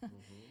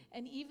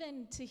 And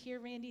even to hear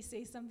Randy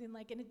say something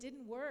like, and it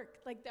didn't work.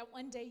 Like that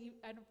one day,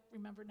 I don't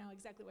remember now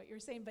exactly what you were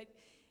saying, but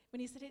when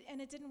he said it, and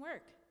it didn't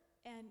work.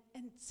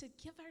 And to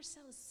give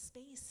ourselves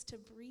space to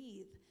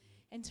breathe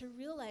and to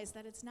realize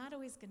that it's not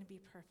always going to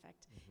be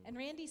perfect. And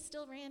Randy's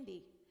still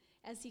Randy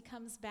as he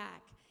comes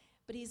back.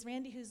 But he's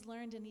Randy who's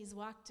learned and he's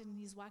walked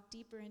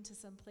deeper into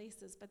some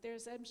places. But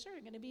there's, I'm sure,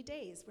 going to be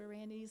days where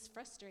Randy's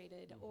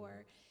frustrated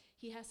or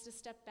he has to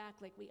step back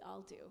like we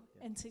all do,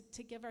 and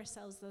to give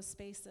ourselves those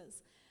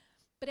spaces.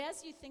 But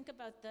as you think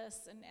about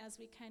this and as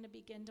we kind of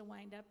begin to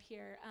wind up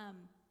here,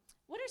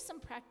 what are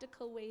some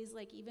practical ways,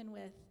 like even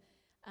with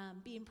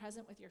being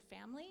present with your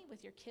family,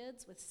 with your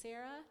kids, with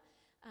Sarah,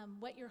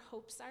 what your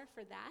hopes are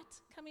for that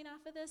coming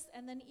off of this,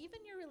 and then even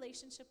your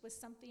relationship with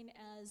something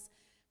as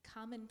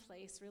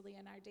commonplace really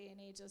in our day and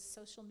age as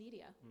social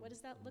media. What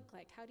does that look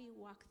like? How do you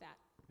walk that?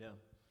 Yeah.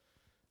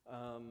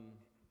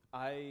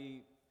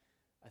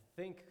 I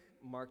think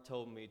Mark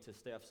told me to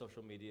stay off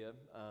social media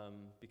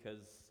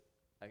because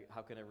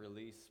how can I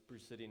release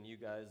Bruce City and you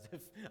guys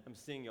if I'm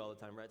seeing you all the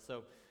time, right?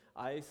 So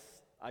I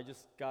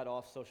just got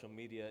off social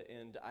media,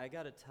 and I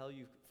got to tell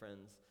you,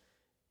 friends,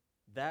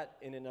 that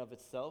in and of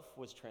itself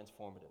was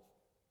transformative.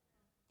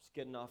 Just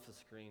getting off the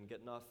screen,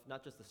 getting off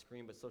not just the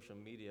screen but social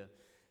media.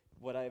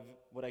 What I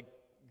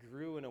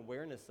grew in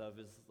awareness of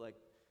is like,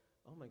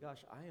 oh my gosh,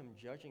 I am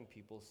judging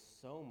people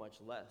so much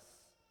less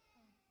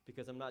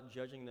because I'm not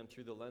judging them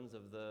through the lens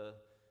of the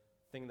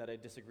thing that I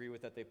disagree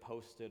with that they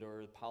posted,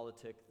 or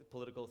the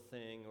political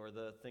thing, or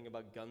the thing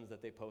about guns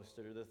that they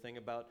posted, or the thing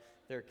about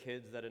their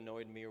kids that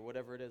annoyed me, or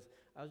whatever it is.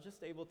 I was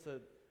just able to,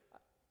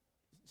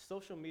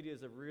 social media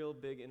is a real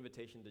big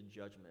invitation to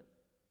judgment.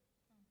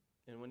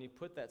 And when you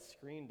put that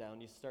screen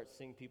down, you start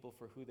seeing people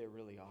for who they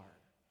really are.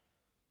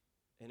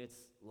 And it's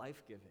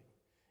life-giving.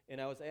 And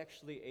I was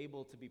actually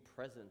able to be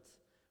present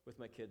with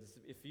my kids.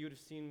 If you'd have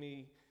seen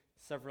me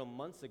several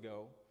months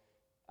ago,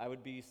 I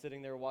would be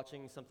sitting there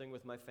watching something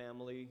with my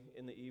family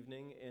in the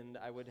evening, and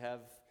I would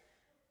have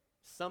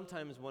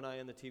sometimes one eye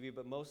on the TV,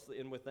 but mostly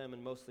in with them,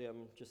 and mostly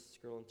I'm just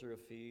scrolling through a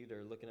feed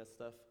or looking at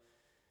stuff.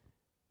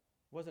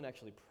 Wasn't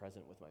actually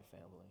present with my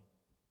family.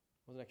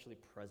 Wasn't actually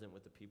present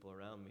with the people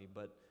around me.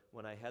 But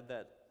when I had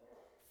that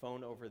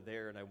phone over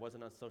there and I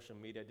wasn't on social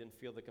media, I didn't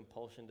feel the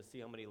compulsion to see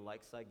how many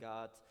likes I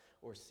got,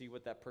 or see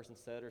what that person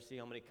said, or see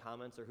how many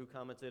comments, or who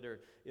commented, or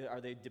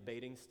are they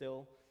debating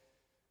still.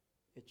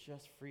 It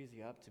just frees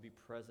you up to be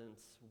present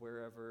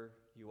wherever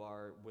you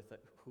are with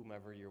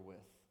whomever you're with.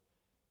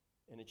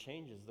 And it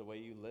changes the way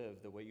you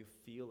live, the way you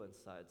feel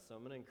inside. So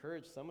I'm going to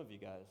encourage some of you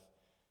guys,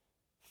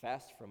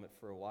 fast from it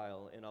for a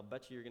while, and I'll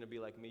bet you're going to be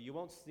like me. You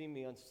won't see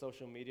me on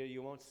social media.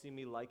 You won't see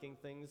me liking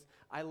things.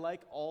 I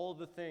like all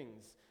the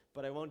things,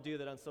 but I won't do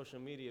that on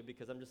social media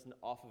because I'm just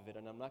off of it,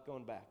 and I'm not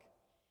going back.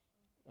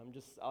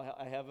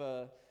 I have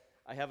a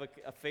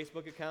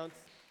Facebook account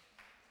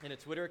and a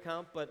Twitter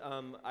account, but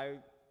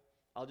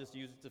I'll just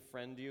use it to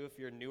friend you. If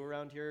you're new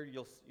around here,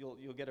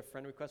 you'll get a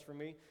friend request from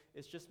me.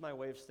 It's just my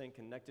way of staying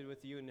connected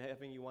with you and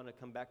having you want to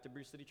come back to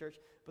Bruce City Church.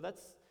 But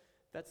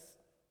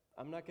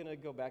I'm not going to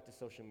go back to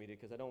social media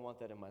because I don't want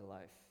that in my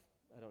life.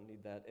 I don't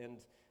need that. And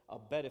I'll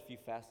bet if you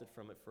fasted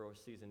from it for a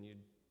season, you'd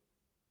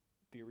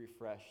be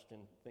refreshed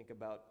and think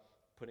about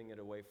putting it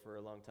away for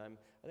a long time.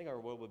 I think our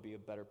world would be a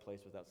better place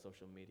without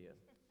social media.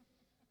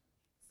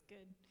 It's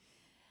good.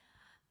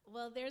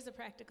 Well, there's a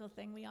practical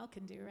thing we all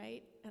can do,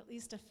 right? At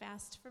least a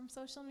fast from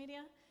social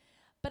media.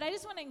 But I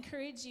just want to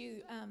encourage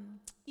you,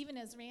 even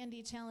as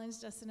Randy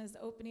challenged us in his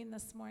opening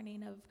this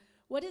morning, of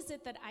what is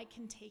it that I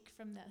can take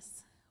from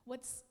this?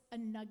 What's a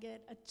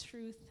nugget, a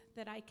truth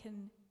that I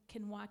can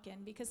walk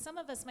in? Because some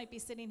of us might be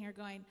sitting here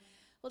going,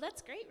 well,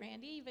 that's great,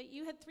 Randy, but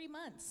you had 3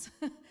 months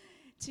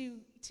to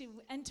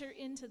enter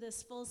into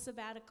this full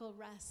sabbatical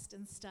rest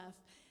and stuff.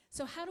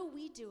 So how do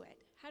we do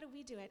it? How do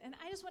we do it? And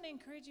I just want to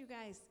encourage you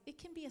guys, it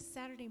can be a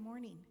Saturday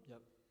morning.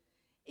 Yep.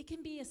 It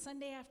can be a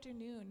Sunday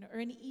afternoon or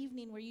an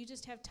evening where you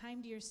just have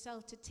time to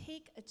yourself to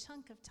take a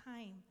chunk of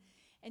time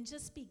and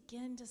just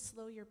begin to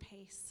slow your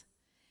pace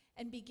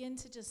and begin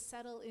to just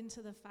settle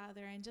into the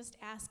Father and just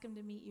ask him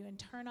to meet you and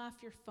turn off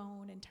your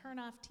phone and turn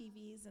off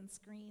TVs and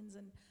screens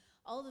and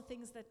all the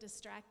things that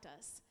distract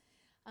us.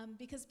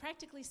 Because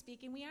practically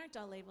speaking, we aren't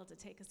all able to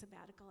take a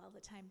sabbatical all the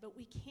time, but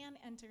we can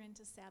enter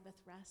into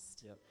Sabbath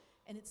rest. Yep.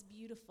 And it's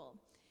beautiful.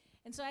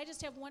 And so I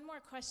just have one more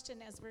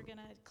question as we're going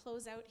to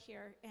close out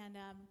here, and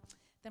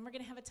then we're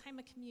going to have a time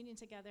of communion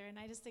together. And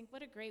I just think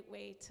what a great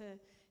way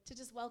to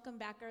just welcome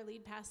back our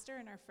lead pastor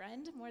and our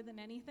friend more than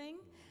anything,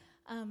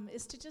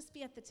 is to just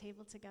be at the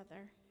table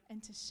together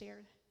and to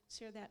share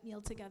that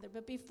meal together.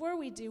 But before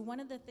we do, one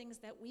of the things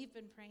that we've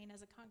been praying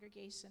as a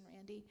congregation,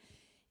 Randy,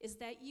 is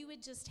that you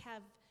would just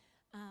have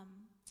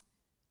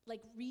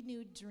like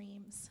renewed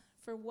dreams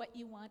for what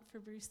you want for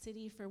Bruce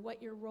City, for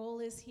what your role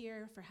is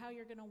here, for how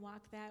you're going to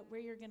walk that, where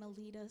you're going to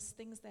lead us,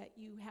 things that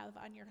you have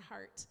on your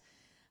heart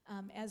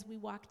as we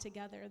walk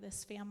together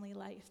this family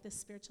life, this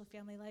spiritual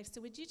family life.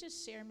 So would you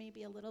just share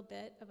maybe a little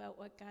bit about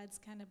what God's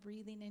kind of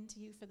breathing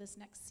into you for this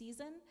next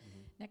season,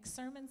 next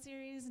sermon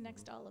series,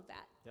 next all of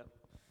that? Yep.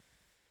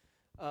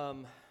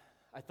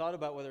 I thought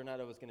about whether or not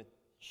I was going to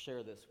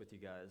share this with you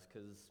guys,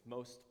 because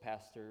most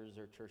pastors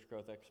or church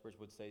growth experts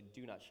would say,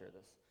 do not share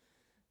this,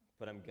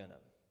 but I'm gonna.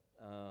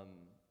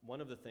 One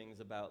of the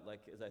things about, like,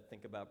 as I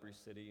think about Bruce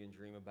City and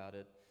dream about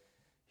it,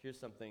 here's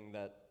something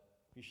that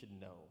you should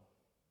know.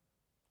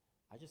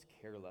 I just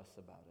care less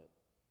about it.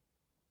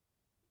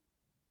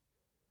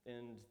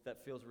 And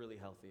that feels really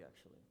healthy,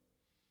 actually.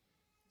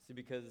 See,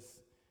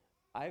 because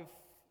I've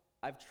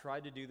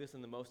tried to do this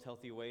in the most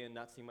healthy way and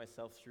not see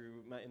myself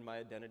in my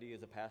identity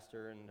as a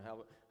pastor and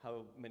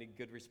how many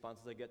good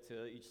responses I get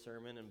to each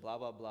sermon and blah,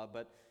 blah, blah,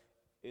 but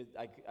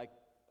I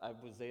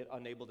was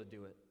unable to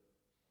do it.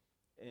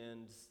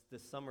 And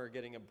this summer,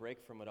 getting a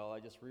break from it all,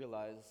 I just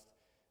realized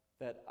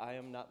that I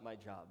am not my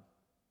job.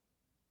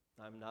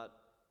 I'm not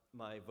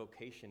my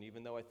vocation,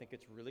 even though I think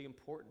it's really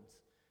important.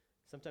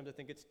 Sometimes I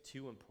think it's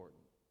too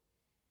important.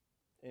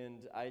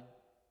 And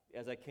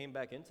as I came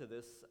back into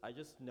this, I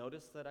just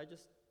noticed that I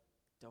just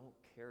don't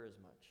care as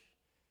much.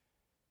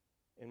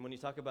 And when you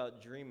talk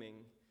about dreaming,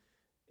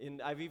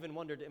 and I've even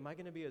wondered, am I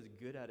going to be as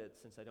good at it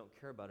since I don't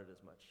care about it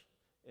as much?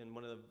 And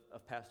a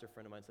pastor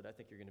friend of mine said, I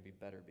think you're going to be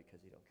better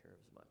because you don't care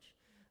as much.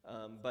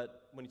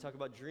 But when you talk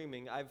about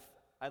dreaming,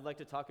 I'd like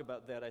to talk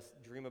about that. I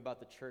dream about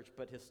the church,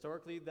 but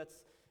historically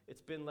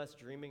it's been less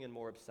dreaming and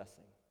more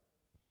obsessing.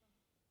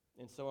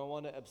 And so I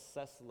want to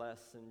obsess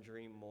less and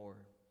dream more.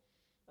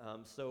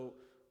 So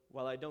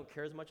while I don't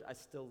care as much, I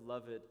still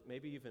love it,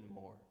 maybe even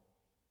more.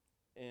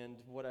 And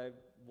what I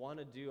want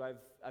to do,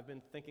 I've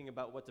been thinking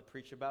about what to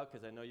preach about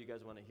because I know you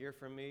guys want to hear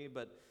from me,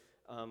 but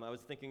I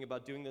was thinking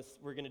about doing this.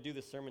 We're going to do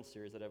this sermon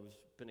series that I've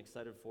been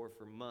excited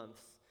for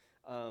months.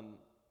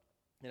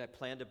 And I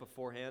planned it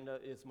beforehand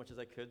as much as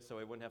I could so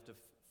I wouldn't have to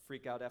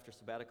freak out after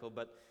sabbatical.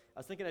 But I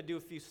was thinking I'd do a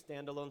few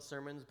standalone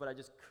sermons, but I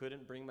just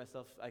couldn't bring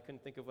myself, I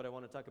couldn't think of what I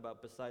want to talk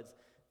about besides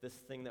this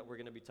thing that we're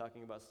going to be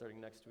talking about starting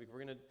next week.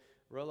 We're going to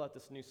roll out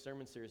this new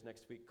sermon series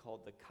next week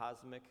called The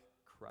Cosmic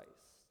Christ.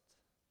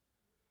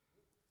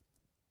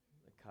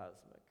 The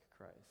Cosmic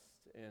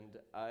Christ. And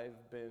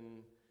I've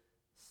been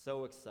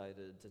so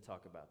excited to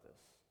talk about this.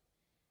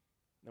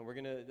 And we're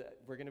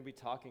gonna be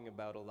talking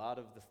about a lot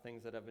of the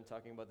things that I've been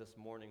talking about this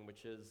morning,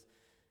 which is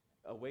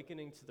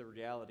awakening to the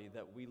reality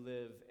that we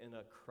live in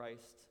a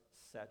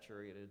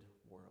Christ-saturated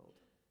world.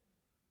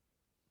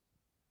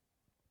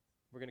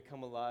 We're gonna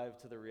come alive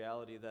to the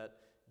reality that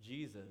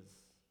Jesus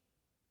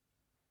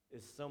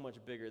is so much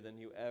bigger than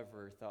you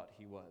ever thought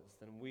he was,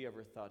 than we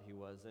ever thought he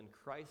was, and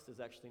Christ is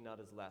actually not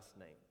his last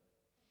name.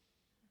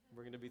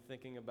 We're gonna be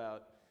thinking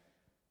about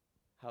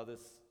how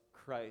this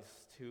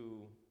Christ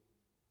who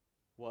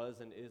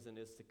was and is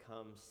to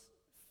come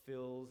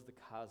fills the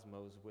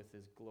cosmos with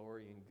his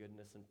glory and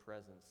goodness and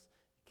presence.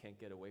 You can't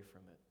get away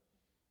from it.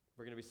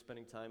 We're going to be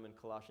spending time in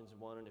Colossians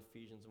 1 and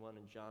Ephesians 1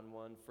 and John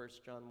 1, 1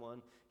 John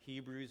 1,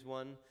 Hebrews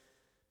 1,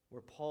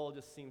 where Paul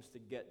just seems to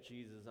get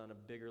Jesus on a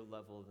bigger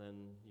level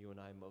than you and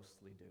I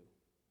mostly do.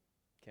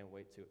 Can't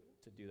wait to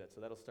do that.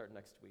 So that'll start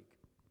next week.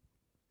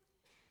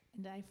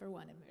 And I, for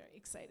one, am very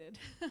excited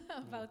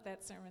about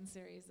that sermon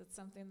series. It's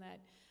something that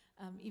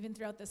even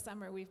throughout the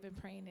summer we've been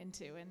praying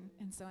into,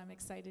 and so I'm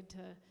excited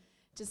to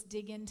just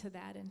dig into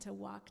that and to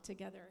walk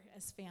together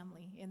as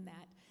family in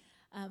that.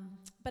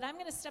 But I'm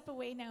going to step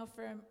away now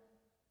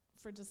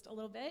for just a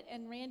little bit,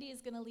 and Randy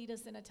is going to lead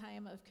us in a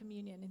time of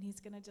communion, and he's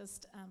going to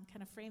just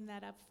kind of frame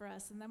that up for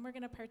us, and then we're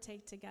going to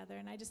partake together.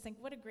 And I just think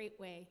what a great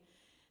way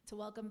to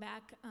welcome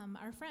back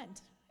our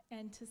friend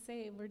and to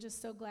say we're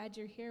just so glad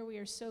you're here. We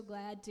are so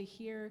glad to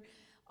hear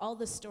all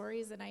the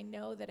stories, and I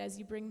know that as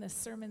you bring this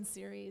sermon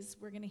series,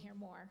 we're going to hear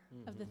more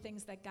of the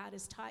things that God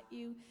has taught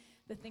you,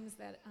 the things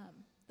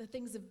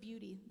of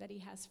beauty that he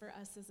has for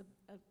us as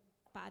a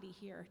body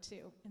here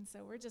too. And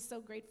so we're just so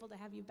grateful to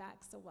have you back,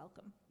 so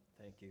welcome.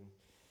 Thank you.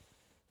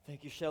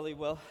 Thank you, Shelley.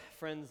 Well,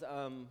 friends,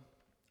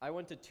 I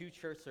went to 2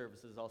 church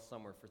services all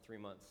summer for 3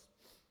 months.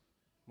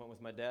 Went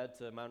with my dad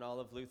to Mount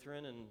Olive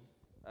Lutheran, and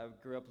I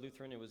grew up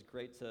Lutheran. It was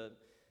great to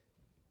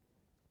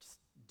just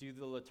do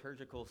the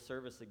liturgical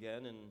service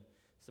again and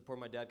support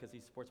my dad because he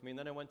supports me. And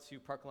then I went to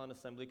Park Lawn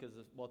Assembly because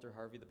Walter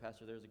Harvey, the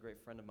pastor there, is a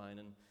great friend of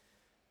mine.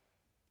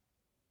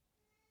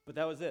 But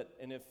that was it,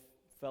 and it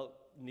felt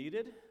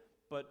needed.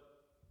 But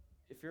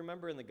if you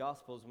remember in the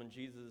Gospels, when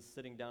Jesus is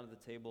sitting down at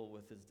the table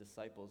with his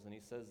disciples, and he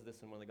says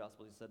this in one of the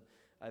Gospels, he said,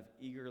 "I've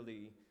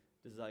eagerly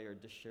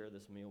desired to share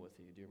this meal with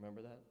you." Do you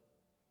remember that?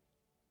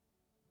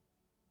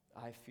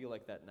 I feel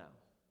like that now.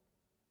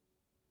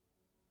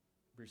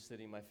 Bruce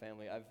City, my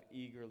family, I've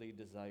eagerly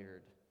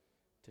desired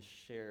to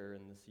share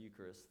in this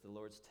Eucharist, the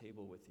Lord's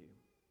table with you.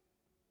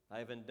 I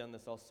haven't done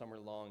this all summer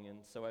long, and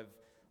so I've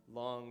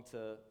longed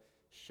to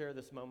share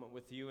this moment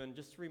with you. And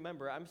just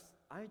remember,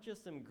 I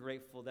just am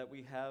grateful that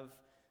we have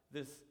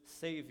this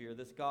Savior,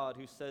 this God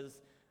who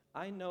says,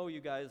 I know you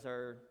guys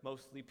are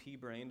mostly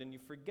pea-brained and you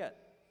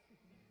forget.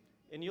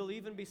 And you'll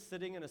even be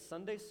sitting in a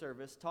Sunday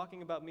service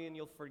talking about me and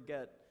you'll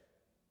forget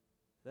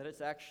that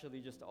it's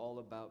actually just all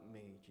about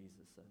me,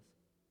 Jesus says.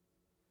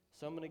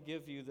 So I'm going to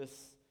give you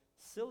this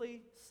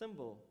silly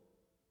symbol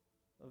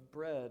of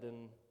bread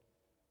and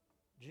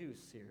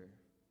juice here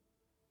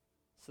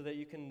so that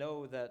you can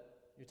know that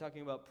you're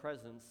talking about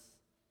presence.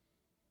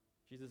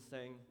 Jesus is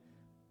saying,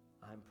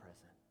 I'm present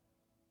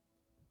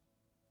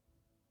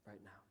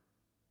right now,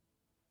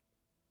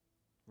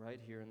 right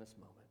here in this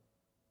moment.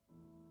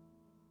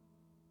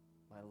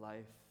 My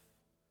life,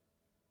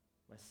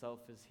 myself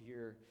is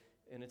here,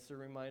 and it's a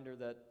reminder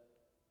that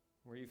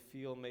where you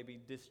feel maybe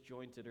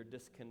disjointed or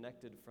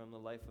disconnected from the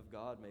life of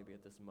God maybe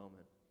at this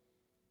moment.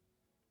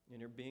 And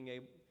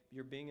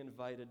you're being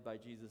invited by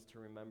Jesus to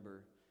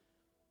remember,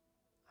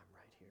 I'm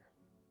right here.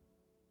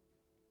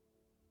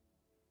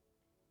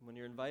 When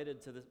we're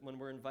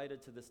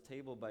invited to this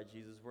table by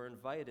Jesus, we're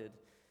invited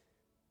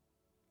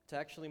to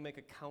actually make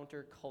a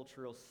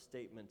counter-cultural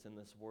statement in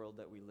this world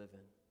that we live in.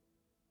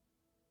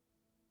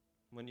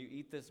 When you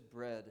eat this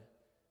bread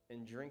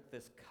and drink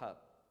this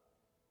cup,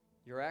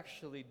 you're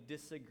actually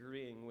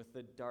disagreeing with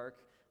the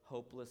dark,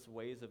 hopeless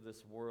ways of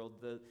this world,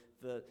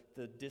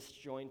 the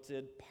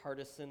disjointed,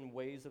 partisan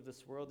ways of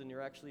this world, and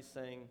you're actually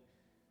saying,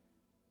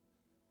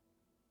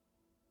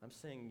 I'm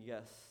saying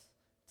yes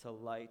to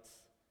light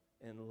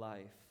and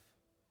life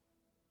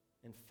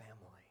and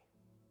family.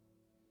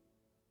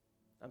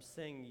 I'm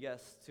saying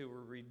yes to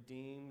a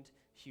redeemed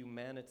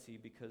humanity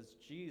because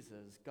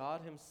Jesus,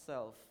 God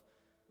himself,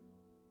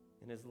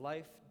 in his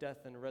life,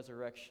 death, and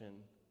resurrection,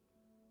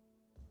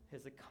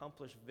 has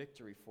accomplished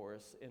victory for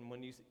us. And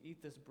when you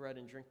eat this bread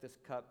and drink this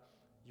cup,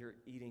 you're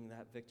eating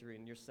that victory,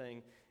 and you're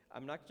saying,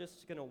 I'm not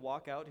just going to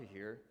walk out of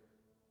here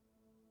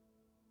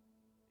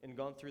and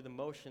gone through the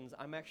motions.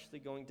 I'm actually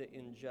going to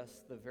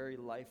ingest the very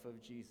life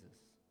of Jesus.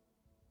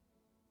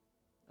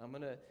 I'm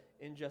going to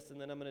ingest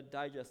and then I'm going to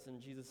digest. And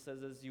Jesus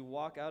says, as you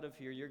walk out of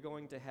here, you're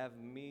going to have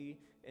me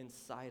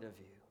inside of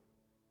you,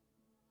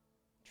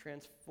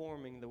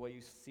 transforming the way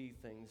you see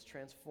things,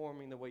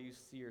 transforming the way you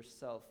see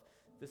yourself.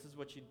 This is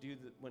what you do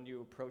when you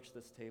approach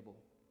this table.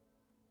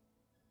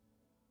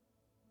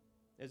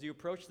 As you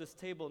approach this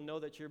table, know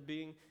that you're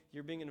being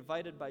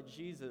invited by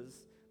Jesus,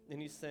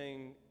 and he's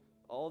saying,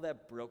 all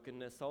that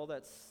brokenness, all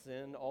that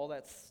sin, all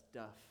that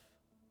stuff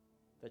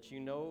that you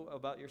know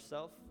about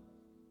yourself,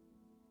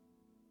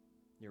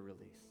 you're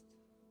released.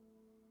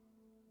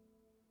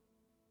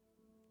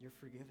 You're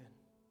forgiven.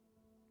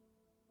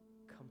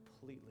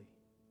 Completely.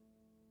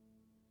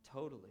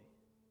 Totally.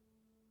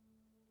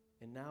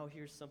 And now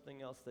here's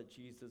something else that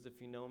Jesus,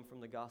 if you know him from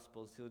the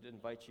Gospels, he'll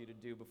invite you to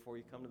do before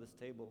you come to this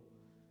table.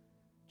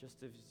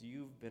 Just as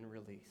you've been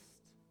released,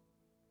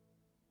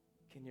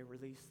 can you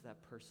release that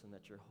person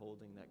that you're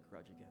holding that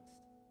grudge against?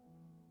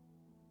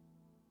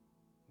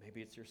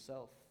 Maybe it's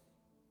yourself.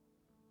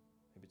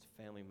 Maybe it's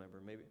a family member.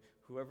 Maybe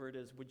whoever it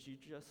is, would you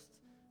just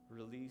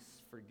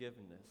release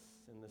forgiveness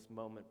in this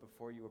moment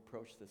before you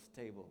approach this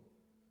table?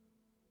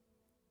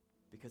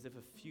 Because if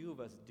a few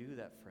of us do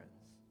that, friends,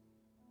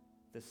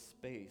 this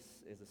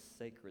space is a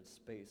sacred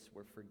space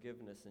where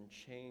forgiveness and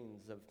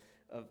chains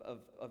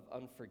of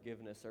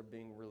unforgiveness are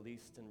being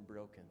released and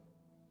broken.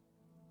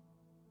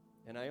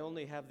 And I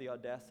only have the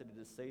audacity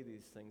to say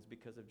these things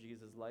because of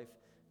Jesus' life,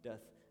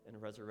 death,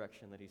 and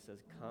resurrection, that he says,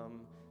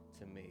 come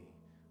to me,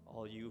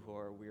 all you who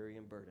are weary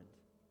and burdened,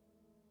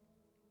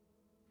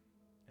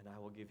 and I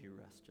will give you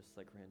rest, just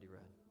like Randy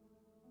read.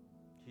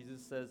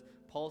 Jesus says,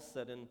 Paul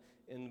said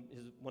in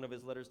one of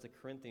his letters to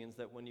Corinthians,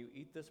 that when you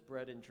eat this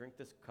bread and drink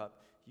this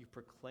cup, you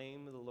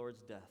proclaim the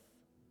Lord's death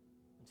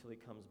until he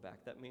comes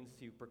back. That means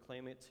you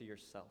proclaim it to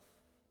yourself.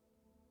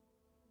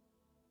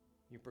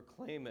 You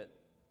proclaim it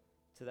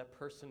to that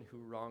person who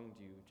wronged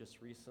you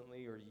just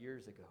recently or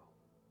years ago.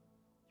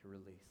 You're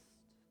released.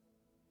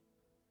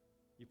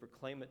 You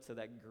proclaim it to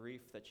that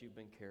grief that you've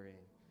been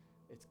carrying.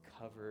 It's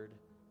covered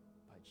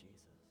by Jesus.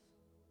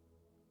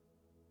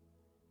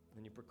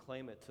 And you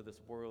proclaim it to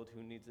this world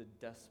who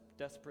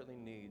desperately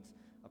needs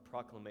a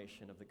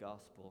proclamation of the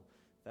gospel.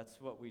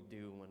 That's what we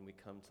do when we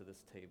come to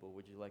this table.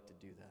 Would you like to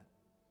do that?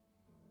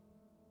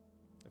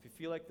 If you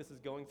feel like this is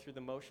going through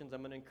the motions,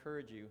 I'm going to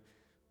encourage you,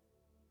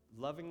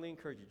 lovingly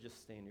encourage you,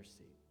 just stay in your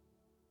seat.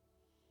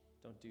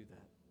 Don't do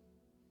that.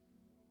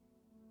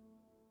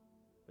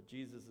 But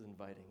Jesus is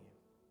inviting you.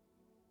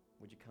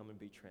 Would you come and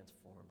be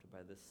transformed by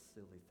this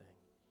silly thing?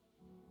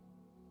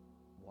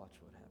 Watch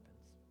what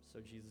happens. So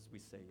Jesus, we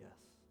say yes.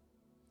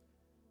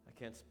 I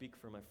can't speak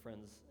for my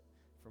friends,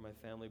 for my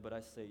family, but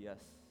I say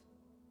yes.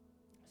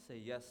 I say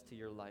yes to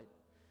your light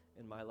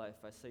in my life.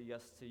 I say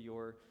yes to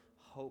your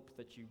hope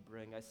that you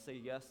bring. I say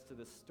yes to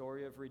the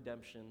story of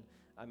redemption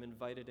I'm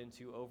invited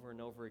into over and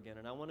over again.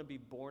 And I want to be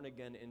born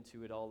again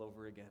into it all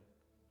over again.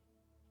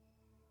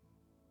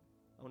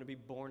 I want to be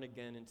born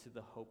again into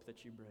the hope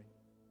that you bring.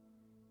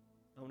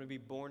 I want to be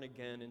born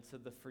again into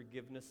the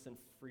forgiveness and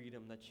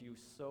freedom that you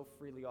so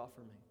freely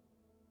offer me.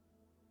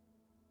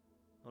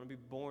 I want to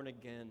be born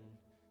again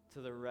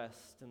to the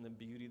rest and the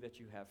beauty that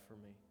you have for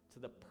me, to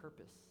the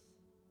purpose.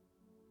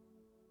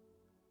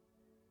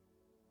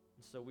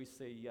 And so we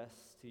say yes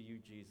to you,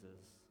 Jesus,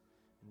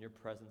 and your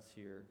presence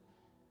here.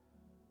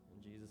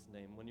 In Jesus'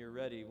 name. When you're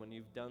ready, when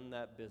you've done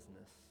that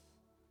business,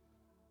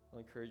 I'll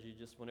encourage you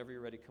just whenever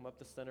you're ready, come up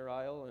the center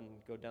aisle and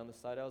go down the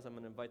side aisles. I'm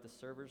going to invite the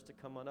servers to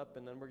come on up,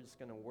 and then we're just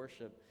going to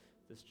worship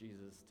this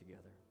Jesus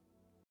together.